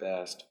looking for the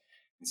best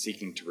and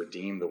seeking to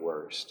redeem the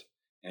worst.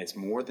 And it's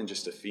more than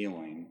just a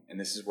feeling. And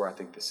this is where I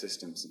think the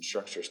systems and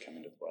structures come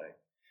into play.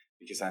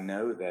 Because I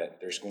know that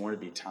there's going to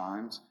be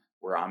times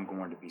where I'm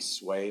going to be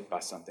swayed by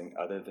something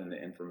other than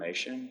the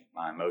information.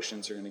 My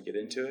emotions are going to get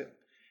into it.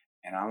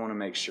 And I want to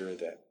make sure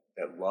that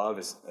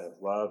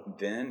love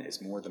then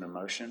is more than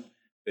emotion,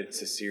 but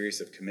it's a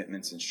series of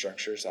commitments and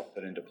structures I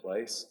put into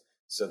place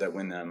so that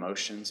when the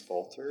emotions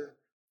falter,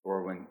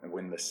 or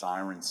when the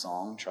siren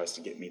song tries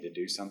to get me to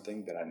do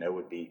something that I know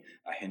would be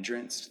a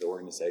hindrance to the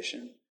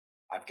organization,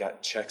 I've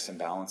got checks and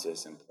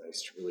balances in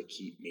place to really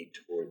keep me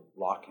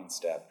lock in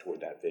step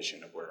toward that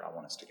vision of where I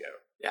want us to go.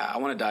 Yeah, I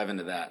want to dive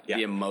into that,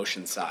 the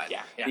emotion side,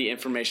 the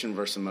information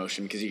versus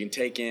emotion, because you can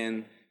take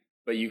in,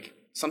 but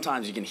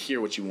sometimes you can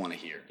hear what you want to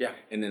hear,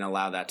 and then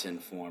allow that to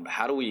inform. But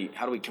how do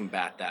we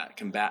combat that?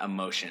 Combat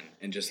emotion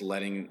and just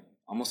letting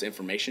almost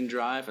information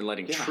drive and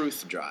letting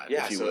truth drive,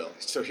 if you will.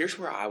 So here's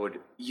where I would,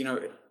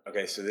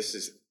 okay. So this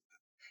is,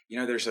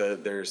 there's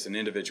an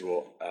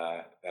individual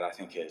that I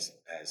think has,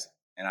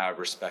 and I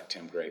respect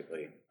him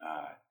greatly,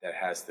 that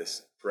has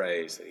this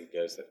phrase that he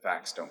goes that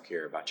facts don't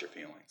care about your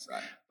feelings.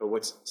 Right. But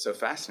what's so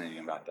fascinating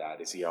about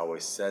that is he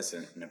always says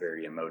it in a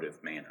very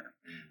emotive manner,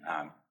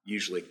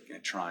 usually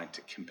trying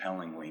to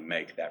compellingly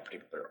make that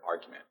particular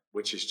argument,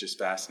 which is just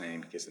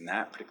fascinating because in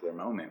that particular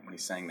moment, when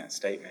he's saying that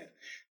statement,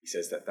 he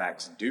says that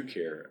facts do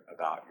care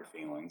about your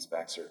feelings.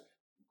 Facts are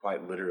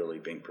quite literally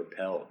being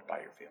propelled by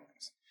your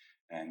feelings.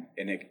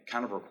 And it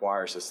kind of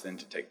requires us then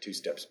to take two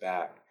steps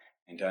back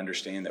and to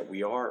understand that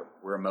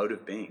we're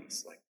emotive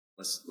beings. Like,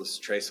 let's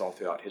trace all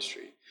throughout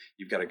history.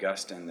 You've got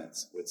Augustine that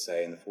would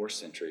say in the 4th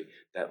century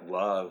that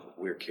love,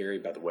 we're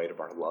carried by the weight of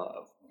our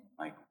love.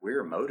 Like, we're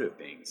emotive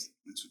beings.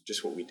 It's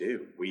just what we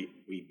do.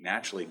 We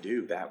naturally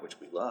do that which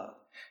we love.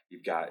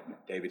 You've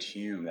got David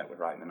Hume that would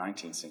write in the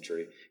 19th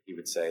century. He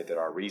would say that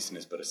our reason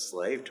is but a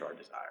slave to our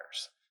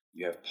desires.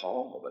 You have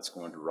Paul that's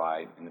going to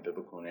write in the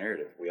biblical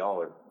narrative. We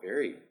all are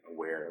very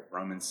aware of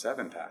Romans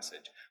 7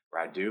 passage,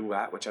 where I do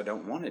that which I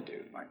don't want to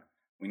do. Like,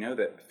 we know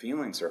that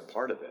feelings are a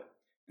part of it.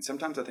 And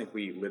sometimes I think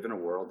we live in a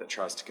world that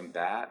tries to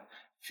combat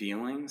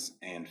feelings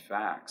and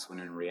facts, when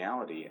in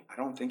reality, I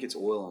don't think it's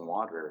oil and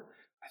water.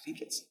 I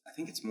think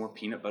it's more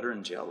peanut butter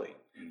and jelly.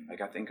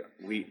 Like, I think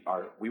we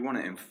want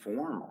to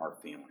inform our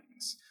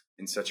feelings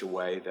in such a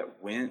way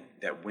that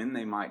when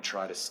they might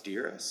try to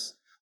steer us,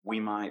 we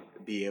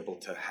might be able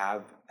to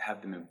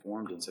have them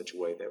informed in such a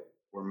way that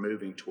we're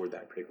moving toward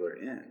that particular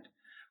end.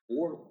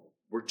 Or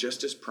we're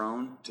just as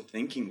prone to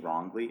thinking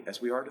wrongly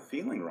as we are to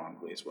feeling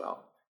wrongly as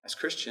well. As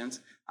Christians,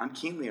 I'm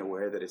keenly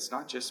aware that it's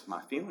not just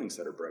my feelings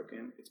that are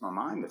broken, it's my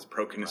mind that's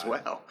broken as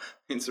well.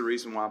 It's the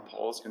reason why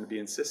Paul's going to be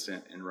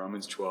insistent in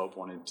Romans 12,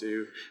 1 and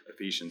 2,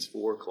 Ephesians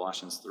 4,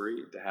 Colossians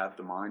 3, to have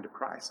the mind of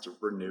Christ, to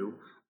renew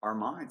our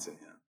minds in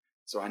him.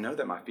 So I know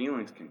that my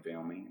feelings can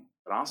fail me,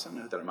 but I also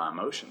know that my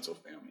emotions will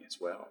fail me as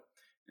well.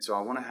 And so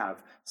I want to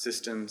have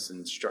systems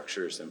and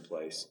structures in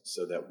place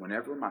so that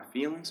whenever my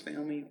feelings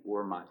fail me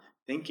or my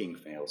thinking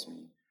fails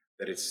me,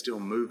 that it's still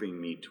moving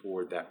me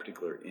toward that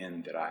particular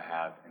end that I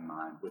have in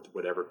mind with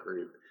whatever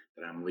group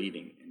that I'm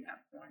leading in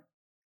that point.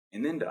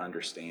 And then to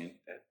understand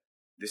that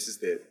this is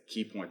the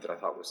key point that I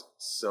thought was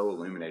so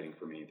illuminating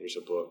for me. There's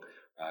a book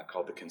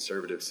called The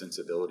Conservative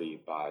Sensibility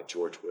by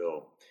George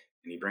Will,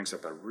 and he brings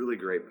up a really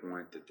great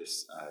point that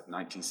this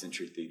 19th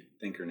century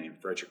thinker named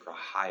Friedrich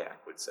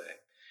Hayek would say.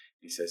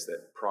 He says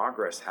that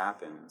progress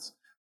happens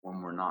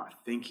when we're not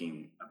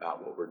thinking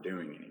about what we're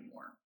doing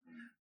anymore.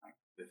 Like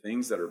the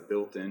things that are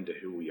built into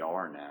who we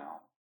are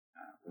now,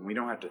 when we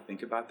don't have to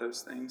think about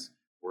those things,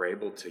 we're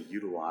able to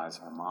utilize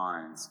our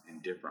minds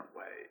in different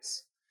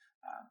ways.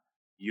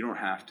 You don't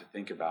have to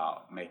think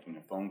about making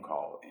a phone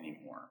call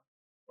anymore.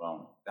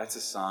 Well, that's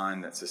a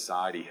sign that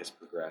society has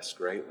progressed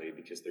greatly,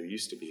 because there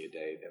used to be a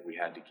day that we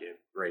had to give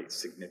great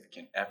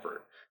significant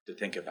effort to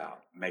think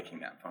about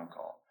making that phone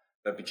call.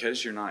 But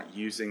because you're not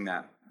using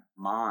that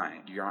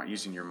mind, you're not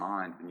using your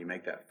mind when you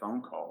make that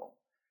phone call,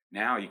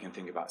 now you can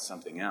think about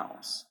something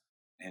else.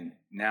 And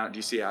now, do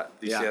you see how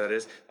that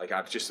is? Like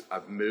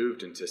I've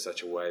moved into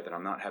such a way that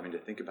I'm not having to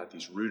think about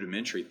these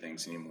rudimentary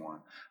things anymore.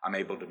 I'm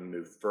able to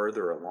move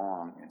further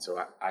along. And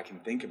so I can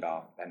think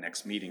about that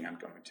next meeting I'm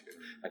going to.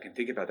 I can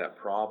think about that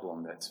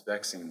problem that's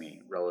vexing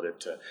me relative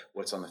to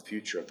what's on the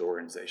future of the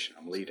organization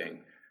I'm leading.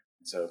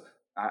 And so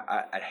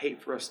I'd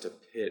hate for us to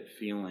pit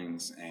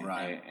feelings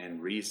and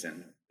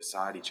reason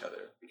beside each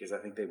other, because I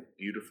think they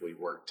beautifully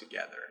work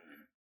together.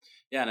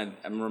 Yeah, and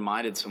I'm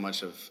reminded so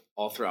much of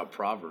all throughout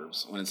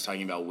Proverbs when it's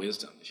talking about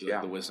wisdom. If you look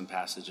at the wisdom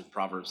passage of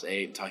Proverbs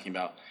 8, talking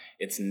about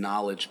it's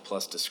knowledge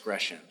plus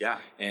discretion. Yeah.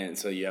 And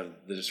so you have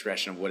the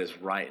discretion of what is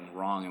right and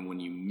wrong. And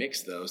when you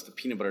mix those, the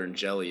peanut butter and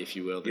jelly, if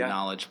you will, the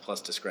knowledge plus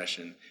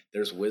discretion,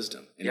 there's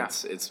wisdom. And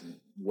it's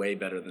way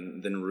better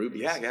than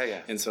rubies.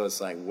 Yeah. And so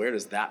it's like, where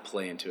does that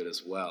play into it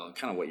as well? And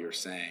kind of what you were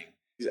saying.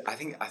 I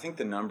think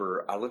the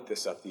number, I looked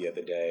this up the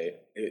other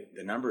day,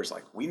 the number is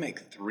like, we make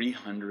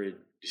 300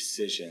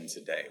 decisions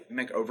a day. We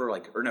make over I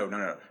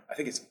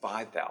think it's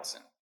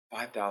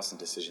 5,000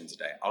 decisions a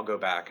day. I'll go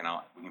back and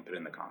we can put it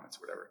in the comments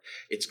or whatever.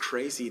 It's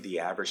crazy, the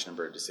average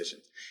number of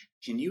decisions.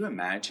 Can you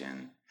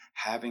imagine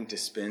having to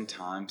spend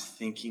time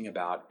thinking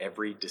about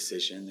every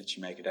decision that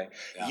you make a day?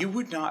 Yeah.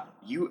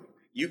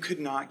 You could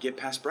not get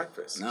past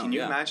breakfast. No, Can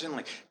you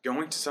imagine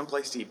going to some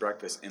place to eat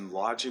breakfast and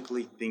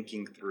logically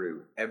thinking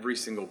through every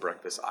single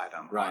breakfast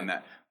item on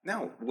that?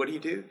 No, what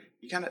do?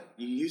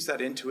 You use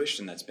that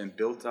intuition that's been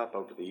built up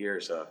over the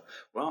years of,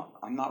 well,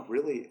 I'm not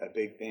really a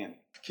big fan.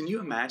 Can you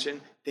imagine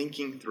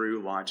thinking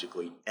through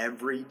logically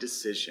every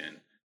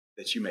decision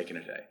that you make in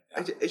a day?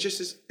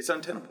 It's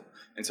untenable.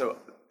 And so,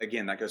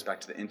 again, that goes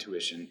back to the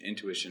intuition.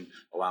 Intuition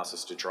allows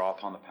us to draw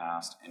upon the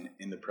past and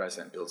in the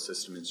present build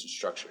systems and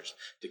structures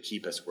to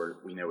keep us where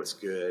we know it's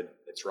good,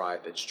 that's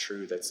right, that's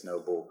true, that's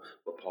noble,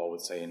 what Paul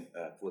would say in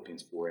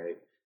Philippians 4:8.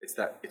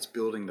 It's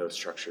building those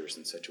structures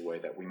in such a way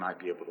that we might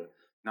be able to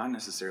not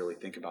necessarily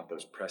think about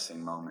those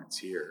pressing moments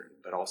here,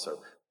 but also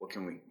what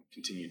can we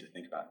continue to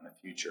think about in the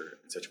future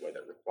in such a way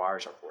that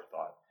requires our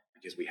forethought,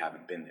 because we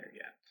haven't been there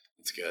yet.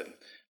 That's good.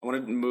 I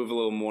want to move a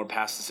little more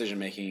past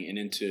decision-making and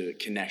into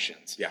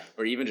connections. Yeah.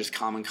 Or even just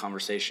common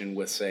conversation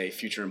with, say,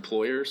 future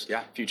employers,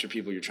 future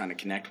people you're trying to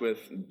connect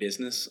with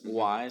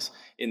business-wise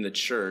in the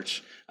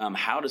church.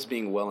 How does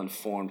being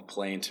well-informed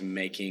play into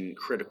making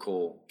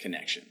critical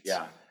connections?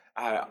 Yeah.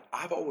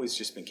 I've always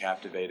just been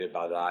captivated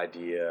by the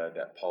idea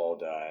that Paul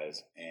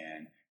does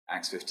in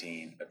Acts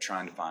 15 of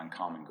trying to find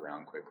common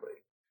ground quickly,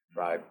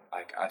 right?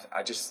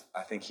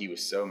 I think he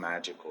was so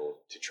magical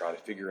to try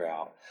to figure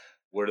out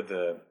who are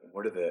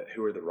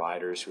the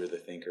writers, who are the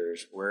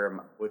thinkers,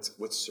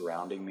 what's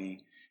surrounding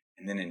me,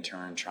 and then in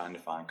turn trying to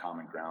find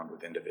common ground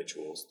with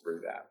individuals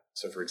through that.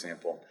 So, for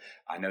example,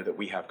 I know that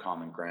we have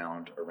common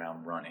ground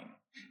around running,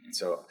 and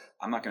so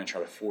I'm not going to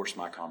try to force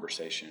my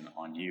conversation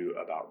on you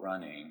about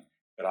running.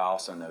 But I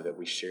also know that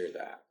we share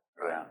that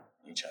around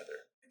each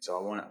other. And so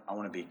I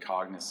want to be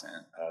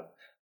cognizant of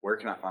where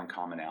can I find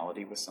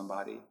commonality with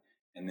somebody,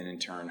 and then in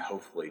turn,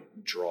 hopefully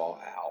draw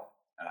out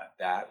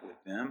that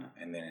with them,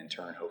 and then in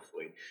turn,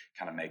 hopefully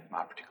kind of make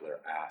my particular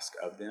ask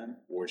of them,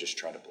 or just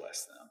try to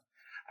bless them.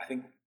 I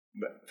think,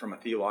 but from a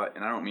theological,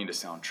 and I don't mean to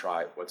sound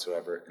trite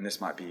whatsoever, and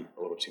this might be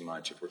a little too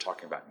much if we're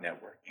talking about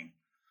networking.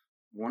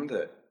 One of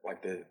the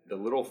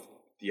little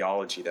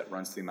theology that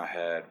runs through my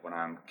head when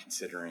I'm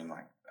considering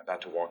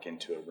about to walk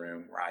into a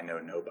room where I know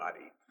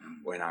nobody,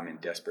 when I'm in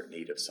desperate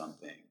need of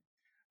something,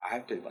 I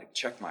have to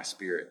check my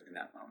spirit in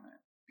that moment,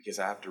 because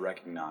I have to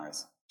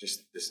recognize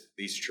just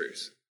these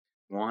truths.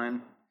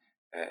 One,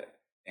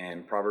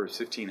 in Proverbs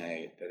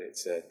 15:8, that it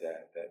said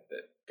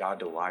that God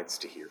delights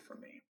to hear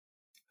from me.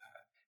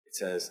 It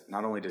says,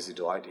 not only does he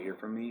delight to hear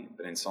from me,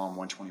 but in Psalm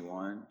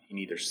 121, he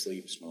neither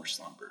sleeps nor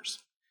slumbers.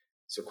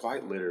 So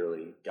quite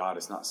literally, God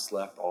has not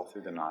slept all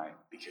through the night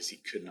because he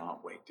could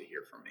not wait to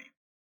hear from me.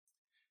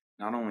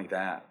 Not only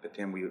that, but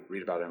then we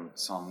read about him in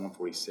Psalm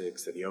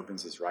 146 that he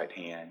opens his right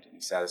hand and he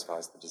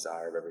satisfies the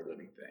desire of every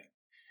living thing.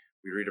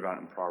 We read about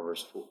it in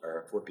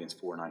Philippians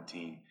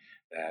 4:19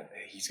 that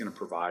he's going to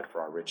provide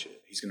for our riches.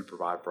 He's going to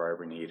provide for our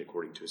every need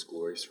according to his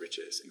glorious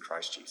riches in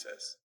Christ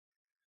Jesus.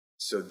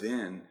 So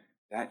then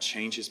that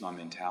changes my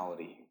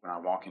mentality when I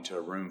walk into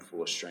a room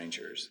full of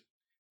strangers.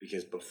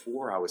 Because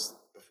before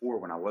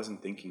when I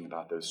wasn't thinking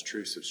about those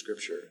truths of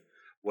Scripture,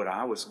 what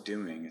I was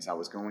doing is I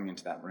was going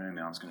into that room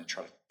and I was going to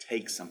try to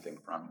take something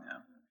from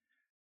them.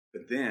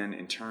 But then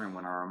in turn,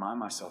 when I remind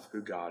myself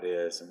who God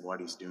is and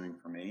what he's doing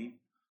for me,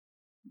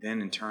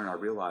 then in turn I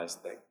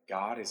realized that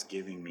God is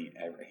giving me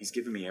he's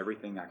given me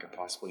everything I could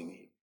possibly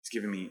need. He's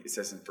given me, it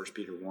says in 1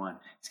 Peter 1,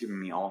 he's given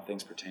me all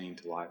things pertaining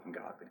to life and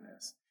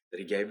godliness. That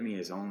he gave me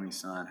his only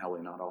son, how will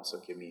he not also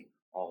give me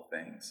all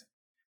things?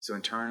 So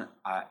in turn,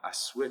 I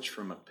switch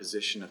from a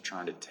position of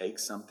trying to take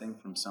something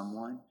from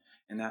someone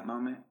in that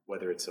moment,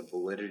 whether it's a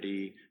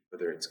validity,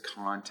 whether it's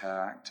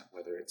contact,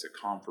 whether it's a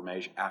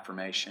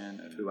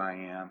affirmation of who I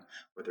am,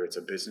 whether it's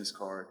a business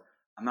card.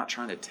 I'm not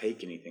trying to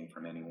take anything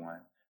from anyone,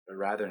 but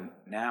rather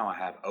now I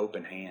have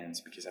open hands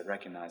because I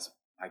recognize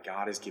my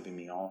God has given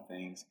me all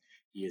things.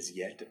 He has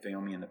yet to fail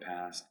me in the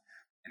past.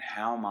 And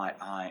how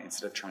might I,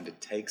 instead of trying to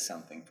take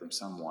something from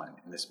someone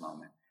in this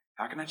moment,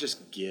 how can I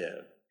just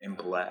give and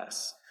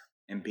bless?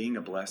 And being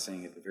a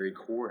blessing at the very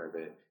core of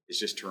it is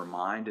just to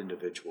remind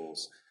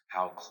individuals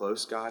how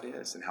close God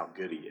is and how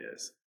good he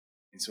is.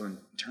 And so in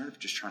turn of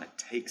just trying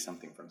to take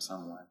something from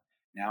someone,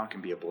 now it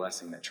can be a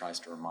blessing that tries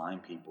to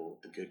remind people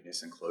the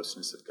goodness and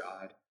closeness of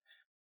God.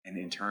 And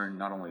in turn,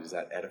 not only does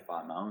that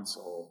edify my own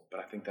soul,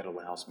 but I think that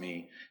allows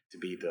me to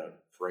be the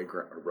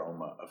fragrant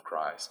aroma of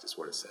Christ, is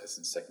what it says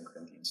in 2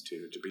 Corinthians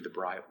 2, to be the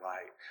bright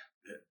light,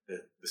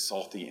 the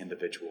salty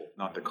individual,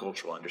 not the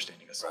cultural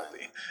understanding of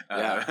salty,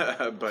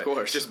 but of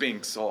course, just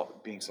being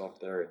salt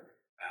there.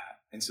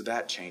 And so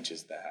that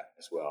changes that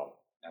as well.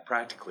 Now,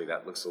 practically,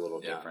 that looks a little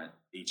different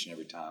each and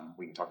every time.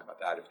 We can talk about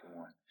that if you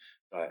want.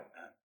 But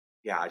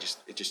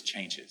it just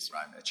changes.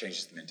 Right. It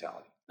changes the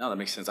mentality. No, that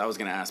makes sense. I was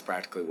going to ask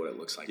practically what it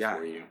looks like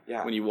for you.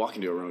 Yeah. When you walk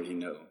into a room,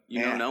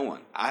 you know no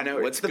one. I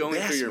know. What's going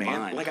through your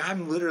mind? Like,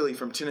 I'm literally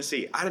from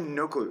Tennessee. I had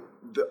no clue.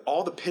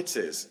 All the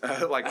Pittses,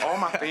 all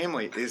my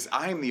family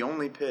I am the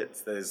only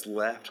Pitts that has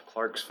left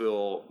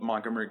Clarksville,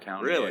 Montgomery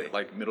County, really?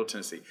 Middle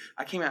Tennessee.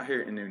 I came out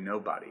here and knew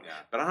nobody. Yeah.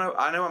 But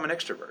I know I'm an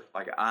extrovert.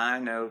 I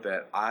know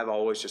that I've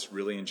always just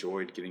really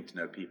enjoyed getting to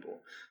know people.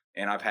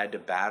 And I've had to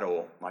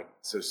battle,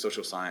 so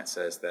social science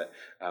says that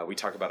we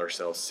talk about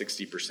ourselves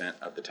 60%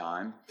 of the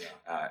time.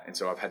 Yeah. And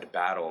so I've had to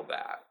battle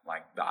that,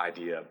 the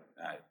idea of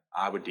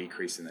I would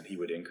decrease and that he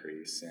would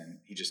increase. And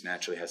he just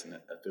naturally has an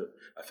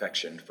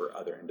affection for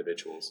other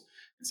individuals.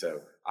 And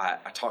so I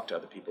talk to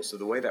other people. So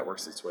the way that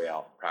works its way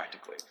out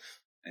practically.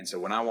 And so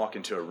when I walk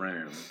into a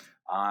room,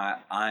 I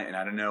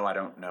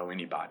don't know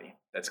anybody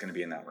that's going to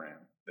be in that room.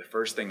 The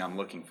first thing I'm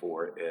looking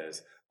for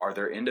is, are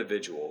there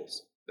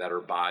individuals that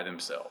are by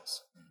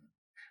themselves?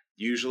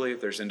 Usually, if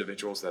there's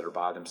individuals that are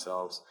by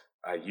themselves,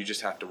 you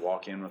just have to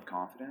walk in with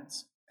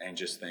confidence and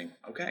just think,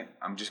 okay,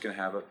 I'm going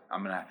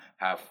to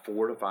have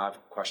 4 to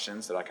 5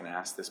 questions that I can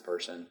ask this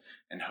person,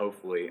 and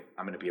hopefully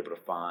I'm going to be able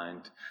to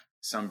find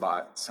some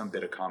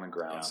bit of common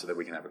ground so that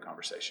we can have a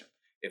conversation.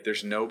 If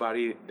there's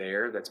nobody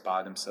there that's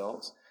by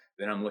themselves,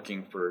 then I'm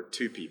looking for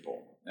 2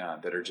 people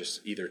that are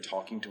just either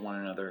talking to one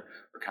another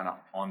or kind of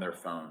on their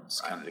phones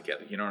kind of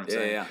together. You know what I'm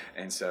saying? Yeah.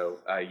 And so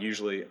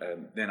usually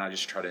then I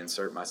just try to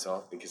insert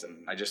myself because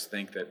I just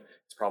think that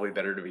it's probably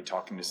better to be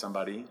talking to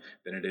somebody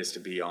than it is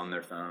to be on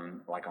their phone,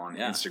 on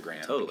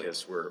Instagram. Totally.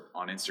 Because we're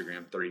on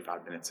Instagram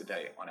 35 minutes a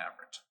day on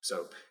average.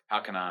 So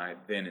how can I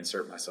then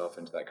insert myself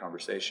into that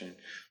conversation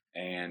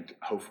and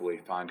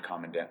hopefully find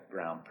common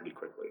ground pretty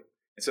quickly?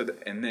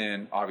 And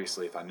then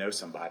obviously, if I know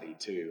somebody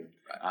too,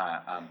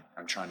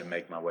 I'm trying to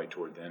make my way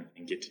toward them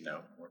and get to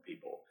know more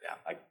people.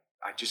 Yeah.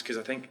 Because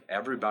I think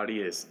everybody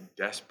is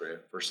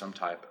desperate for some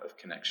type of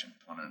connection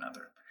with one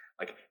another.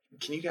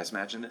 Can you guys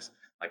imagine this?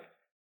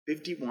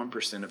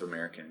 51% of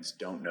Americans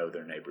don't know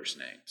their neighbors'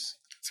 names.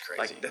 That's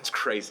crazy. That's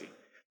crazy.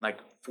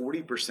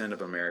 40%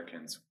 of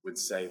Americans would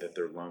say that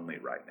they're lonely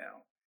right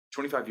now.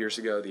 25 years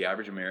ago, the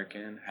average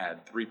American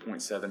had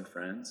 3.7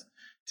 friends.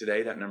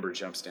 Today, that number is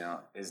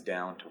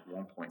down to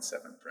 1.7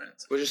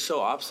 friends. Which is so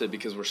opposite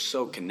because we're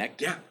so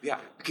connected. Yeah.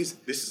 Because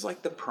this is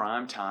the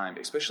prime time,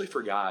 especially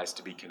for guys,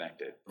 to be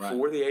connected. Right.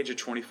 Before the age of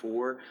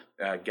 24,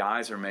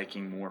 guys are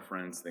making more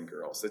friends than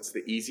girls. It's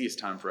the easiest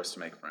time for us to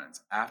make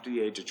friends. After the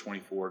age of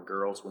 24,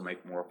 girls will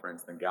make more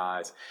friends than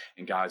guys,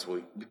 and guys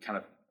will kind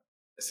of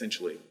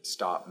essentially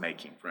stop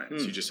making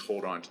friends. You just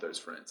hold on to those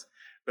friends.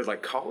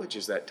 But college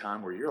is that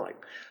time where you're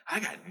I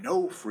got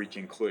no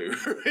freaking clue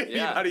who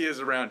anybody is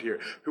around here.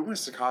 Who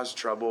wants to cause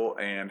trouble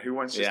and who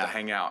wants just to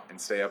hang out and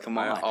stay up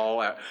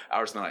all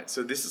hours of the night.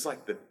 So this is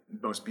the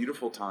most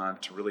beautiful time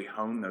to really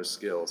hone those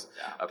skills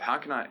of how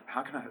can I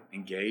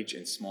engage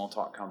in small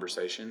talk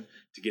conversation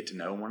to get to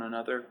know one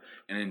another.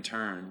 And in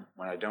turn,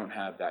 when I don't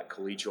have that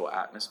collegial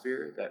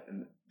atmosphere that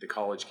in the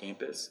college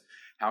campus,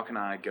 How can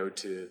I go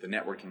to the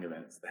networking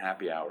events, the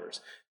happy hours,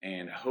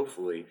 and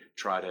hopefully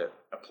try to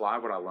apply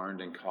what I learned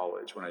in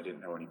college when I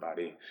didn't know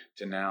anybody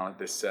to now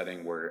this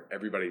setting where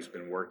everybody's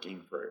been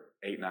working for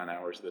 8-9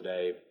 hours of the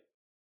day,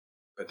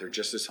 but they're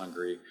just as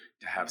hungry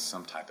to have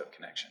some type of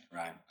connection.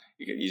 Right.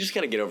 You just got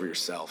to get over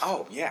yourself.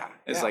 Oh, yeah.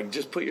 It's like,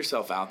 just put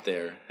yourself out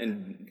there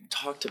and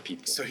talk to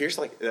people. So here's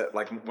like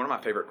one of my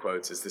favorite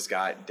quotes is this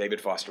guy,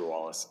 David Foster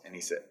Wallace. And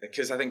he said,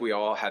 because I think we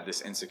all have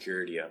this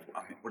insecurity of,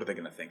 I mean, what are they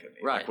going to think of me?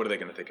 Right. Like, what are they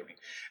going to think of me?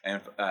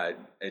 And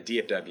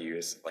DFW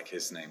is like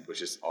his name,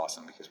 which is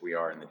awesome because we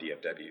are in the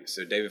DFW.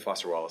 So David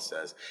Foster Wallace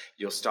says,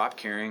 you'll stop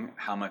caring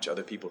how much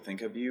other people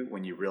think of you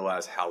when you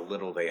realize how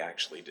little they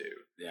actually do.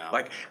 Yeah.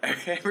 Like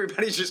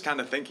everybody's just kind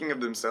of thinking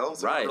of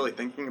themselves, right, not really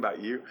thinking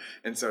about you.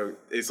 And so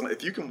it's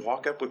if you can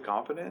walk up with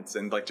confidence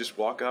and like just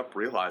walk up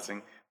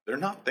realizing they're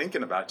not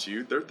thinking about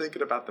you, they're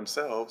thinking about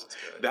themselves.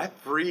 That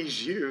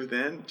frees you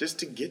then just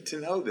to get to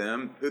know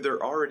them, who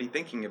they're already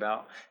thinking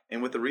about.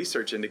 And what the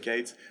research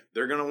indicates,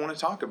 they're going to want to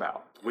talk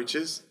about, which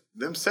is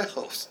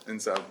themselves.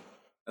 And so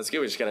that's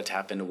good. We just got to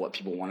tap into what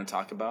people want to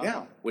talk about.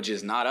 Yeah. Which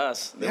is not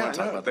us. They want to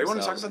talk about they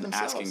themselves. want to talk about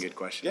themselves. Asking good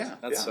questions. Yeah.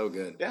 That's so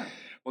good. Yeah.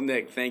 Well,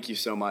 Nick, thank you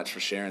so much for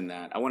sharing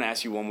that. I want to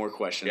ask you one more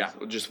question. Yeah.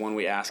 Just one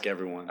we ask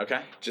everyone.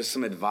 Okay. Just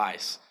some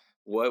advice.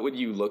 What would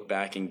you look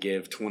back and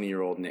give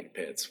 20-year-old Nick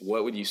Pitts?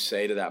 What would you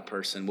say to that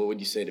person? What would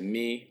you say to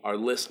me, our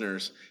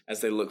listeners, as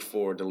they look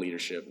forward to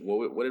leadership?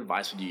 What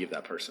advice would you give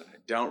that person?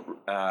 Don't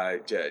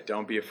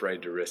be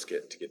afraid to risk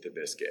it to get the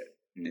biscuit.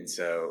 Mm-hmm. And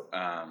so,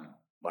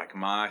 like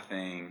my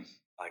thing,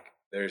 like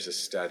there was a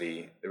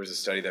study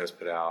that was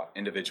put out,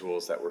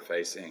 individuals that were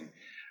facing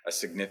a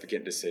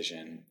significant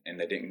decision and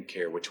they didn't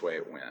care which way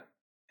it went.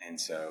 And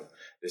so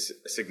this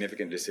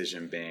significant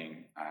decision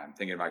being, I'm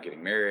thinking about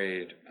getting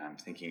married, I'm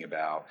thinking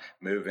about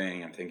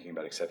moving, I'm thinking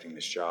about accepting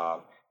this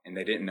job, and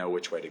they didn't know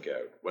which way to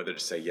go, whether to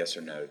say yes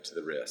or no to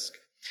the risk.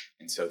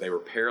 And so they were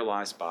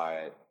paralyzed by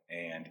it,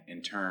 and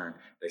in turn,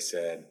 they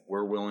said,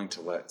 we're willing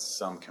to let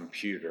some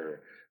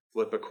computer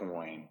flip a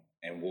coin,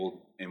 and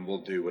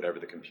we'll do whatever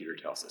the computer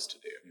tells us to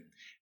do.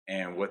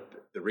 And what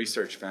the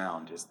research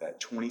found is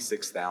that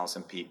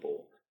 26,000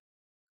 people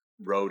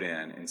wrote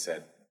in and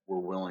said, we're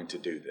willing to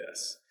do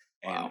this.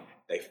 And wow.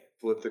 They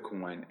flipped the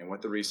coin, and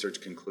what the research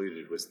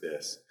concluded was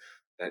this,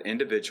 that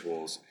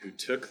individuals who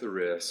took the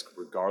risk,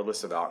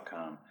 regardless of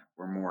outcome,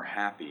 were more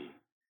happy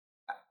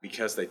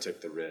because they took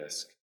the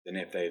risk than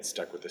if they had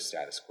stuck with the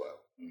status quo.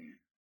 Mm.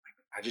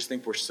 I just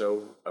think we're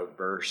so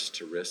averse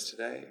to risk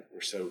today.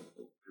 We're so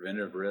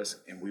preventative risk,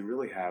 and we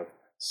really have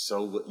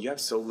you have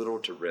so little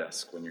to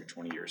risk when you're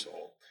 20 years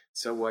old.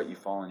 So what? You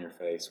fall on your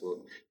face. Well,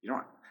 you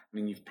don't. I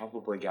mean, you've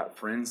probably got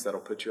friends that'll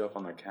put you up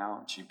on the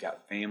couch. You've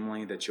got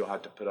family that you'll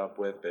have to put up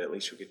with, but at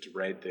least you'll get to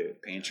raid the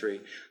pantry.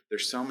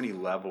 There's so many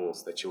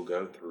levels that you'll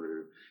go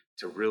through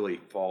to really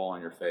fall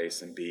on your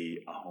face and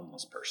be a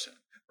homeless person,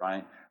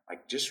 right?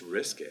 Like, just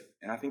risk it.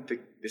 And I think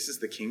this is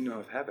the kingdom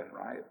of heaven,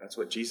 right? That's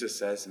what Jesus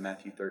says in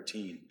Matthew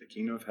 13. The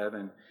kingdom of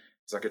heaven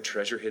is like a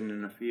treasure hidden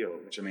in a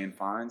field, which a man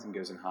finds and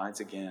goes and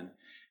hides again,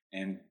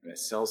 and it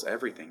sells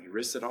everything. He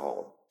risks it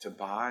all to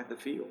buy the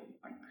field.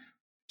 Like,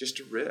 just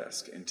to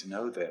risk and to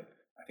know that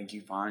I think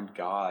you find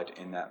God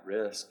in that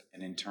risk,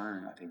 and in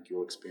turn, I think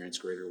you'll experience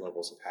greater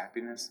levels of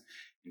happiness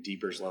and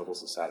deeper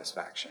levels of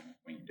satisfaction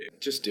when you do.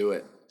 Just do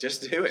it.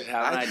 Just do it. Just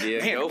have an idea.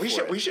 Man, go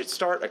for it. We should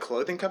start a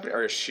clothing company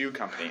or a shoe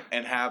company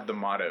and have the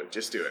motto,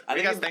 just do it.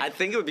 I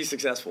think it would be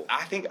successful.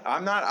 I think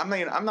I'm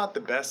not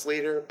the best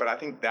leader, but I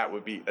think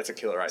that's a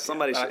killer idea.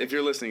 Somebody should, if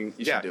you're listening,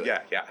 you should do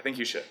it. Yeah, I think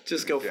you should.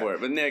 Just go for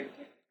it. But Nick,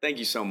 thank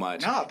you so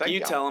much. No, Can you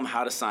tell them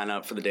how to sign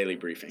up for the daily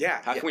briefing?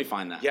 Yeah. How can we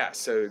find that? Yeah,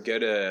 so go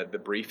to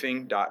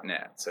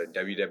thebriefing.net. So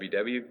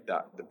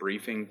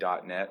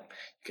www.thebriefing.net.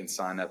 You can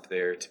sign up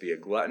there to be a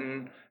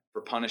glutton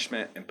for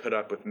punishment and put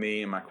up with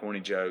me and my corny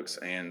jokes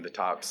and the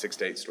top 6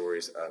 to 8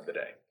 stories of the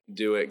day.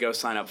 Do it. Go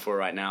sign up for it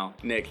right now.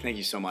 Nick, thank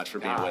you so much for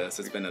being with us.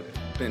 It's been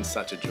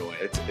such a joy.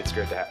 It's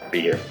great to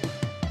be here.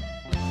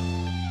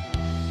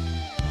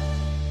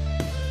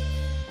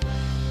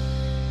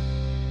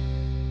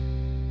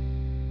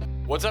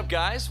 What's up,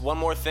 guys? One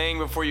more thing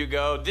before you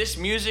go. This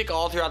music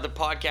all throughout the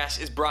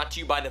podcast is brought to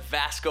you by the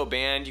Vasco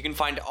Band. You can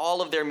find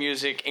all of their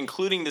music,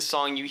 including the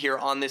song you hear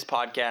on this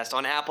podcast,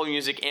 on Apple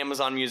Music,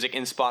 Amazon Music,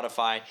 and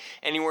Spotify.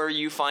 Anywhere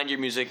you find your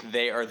music,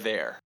 they are there.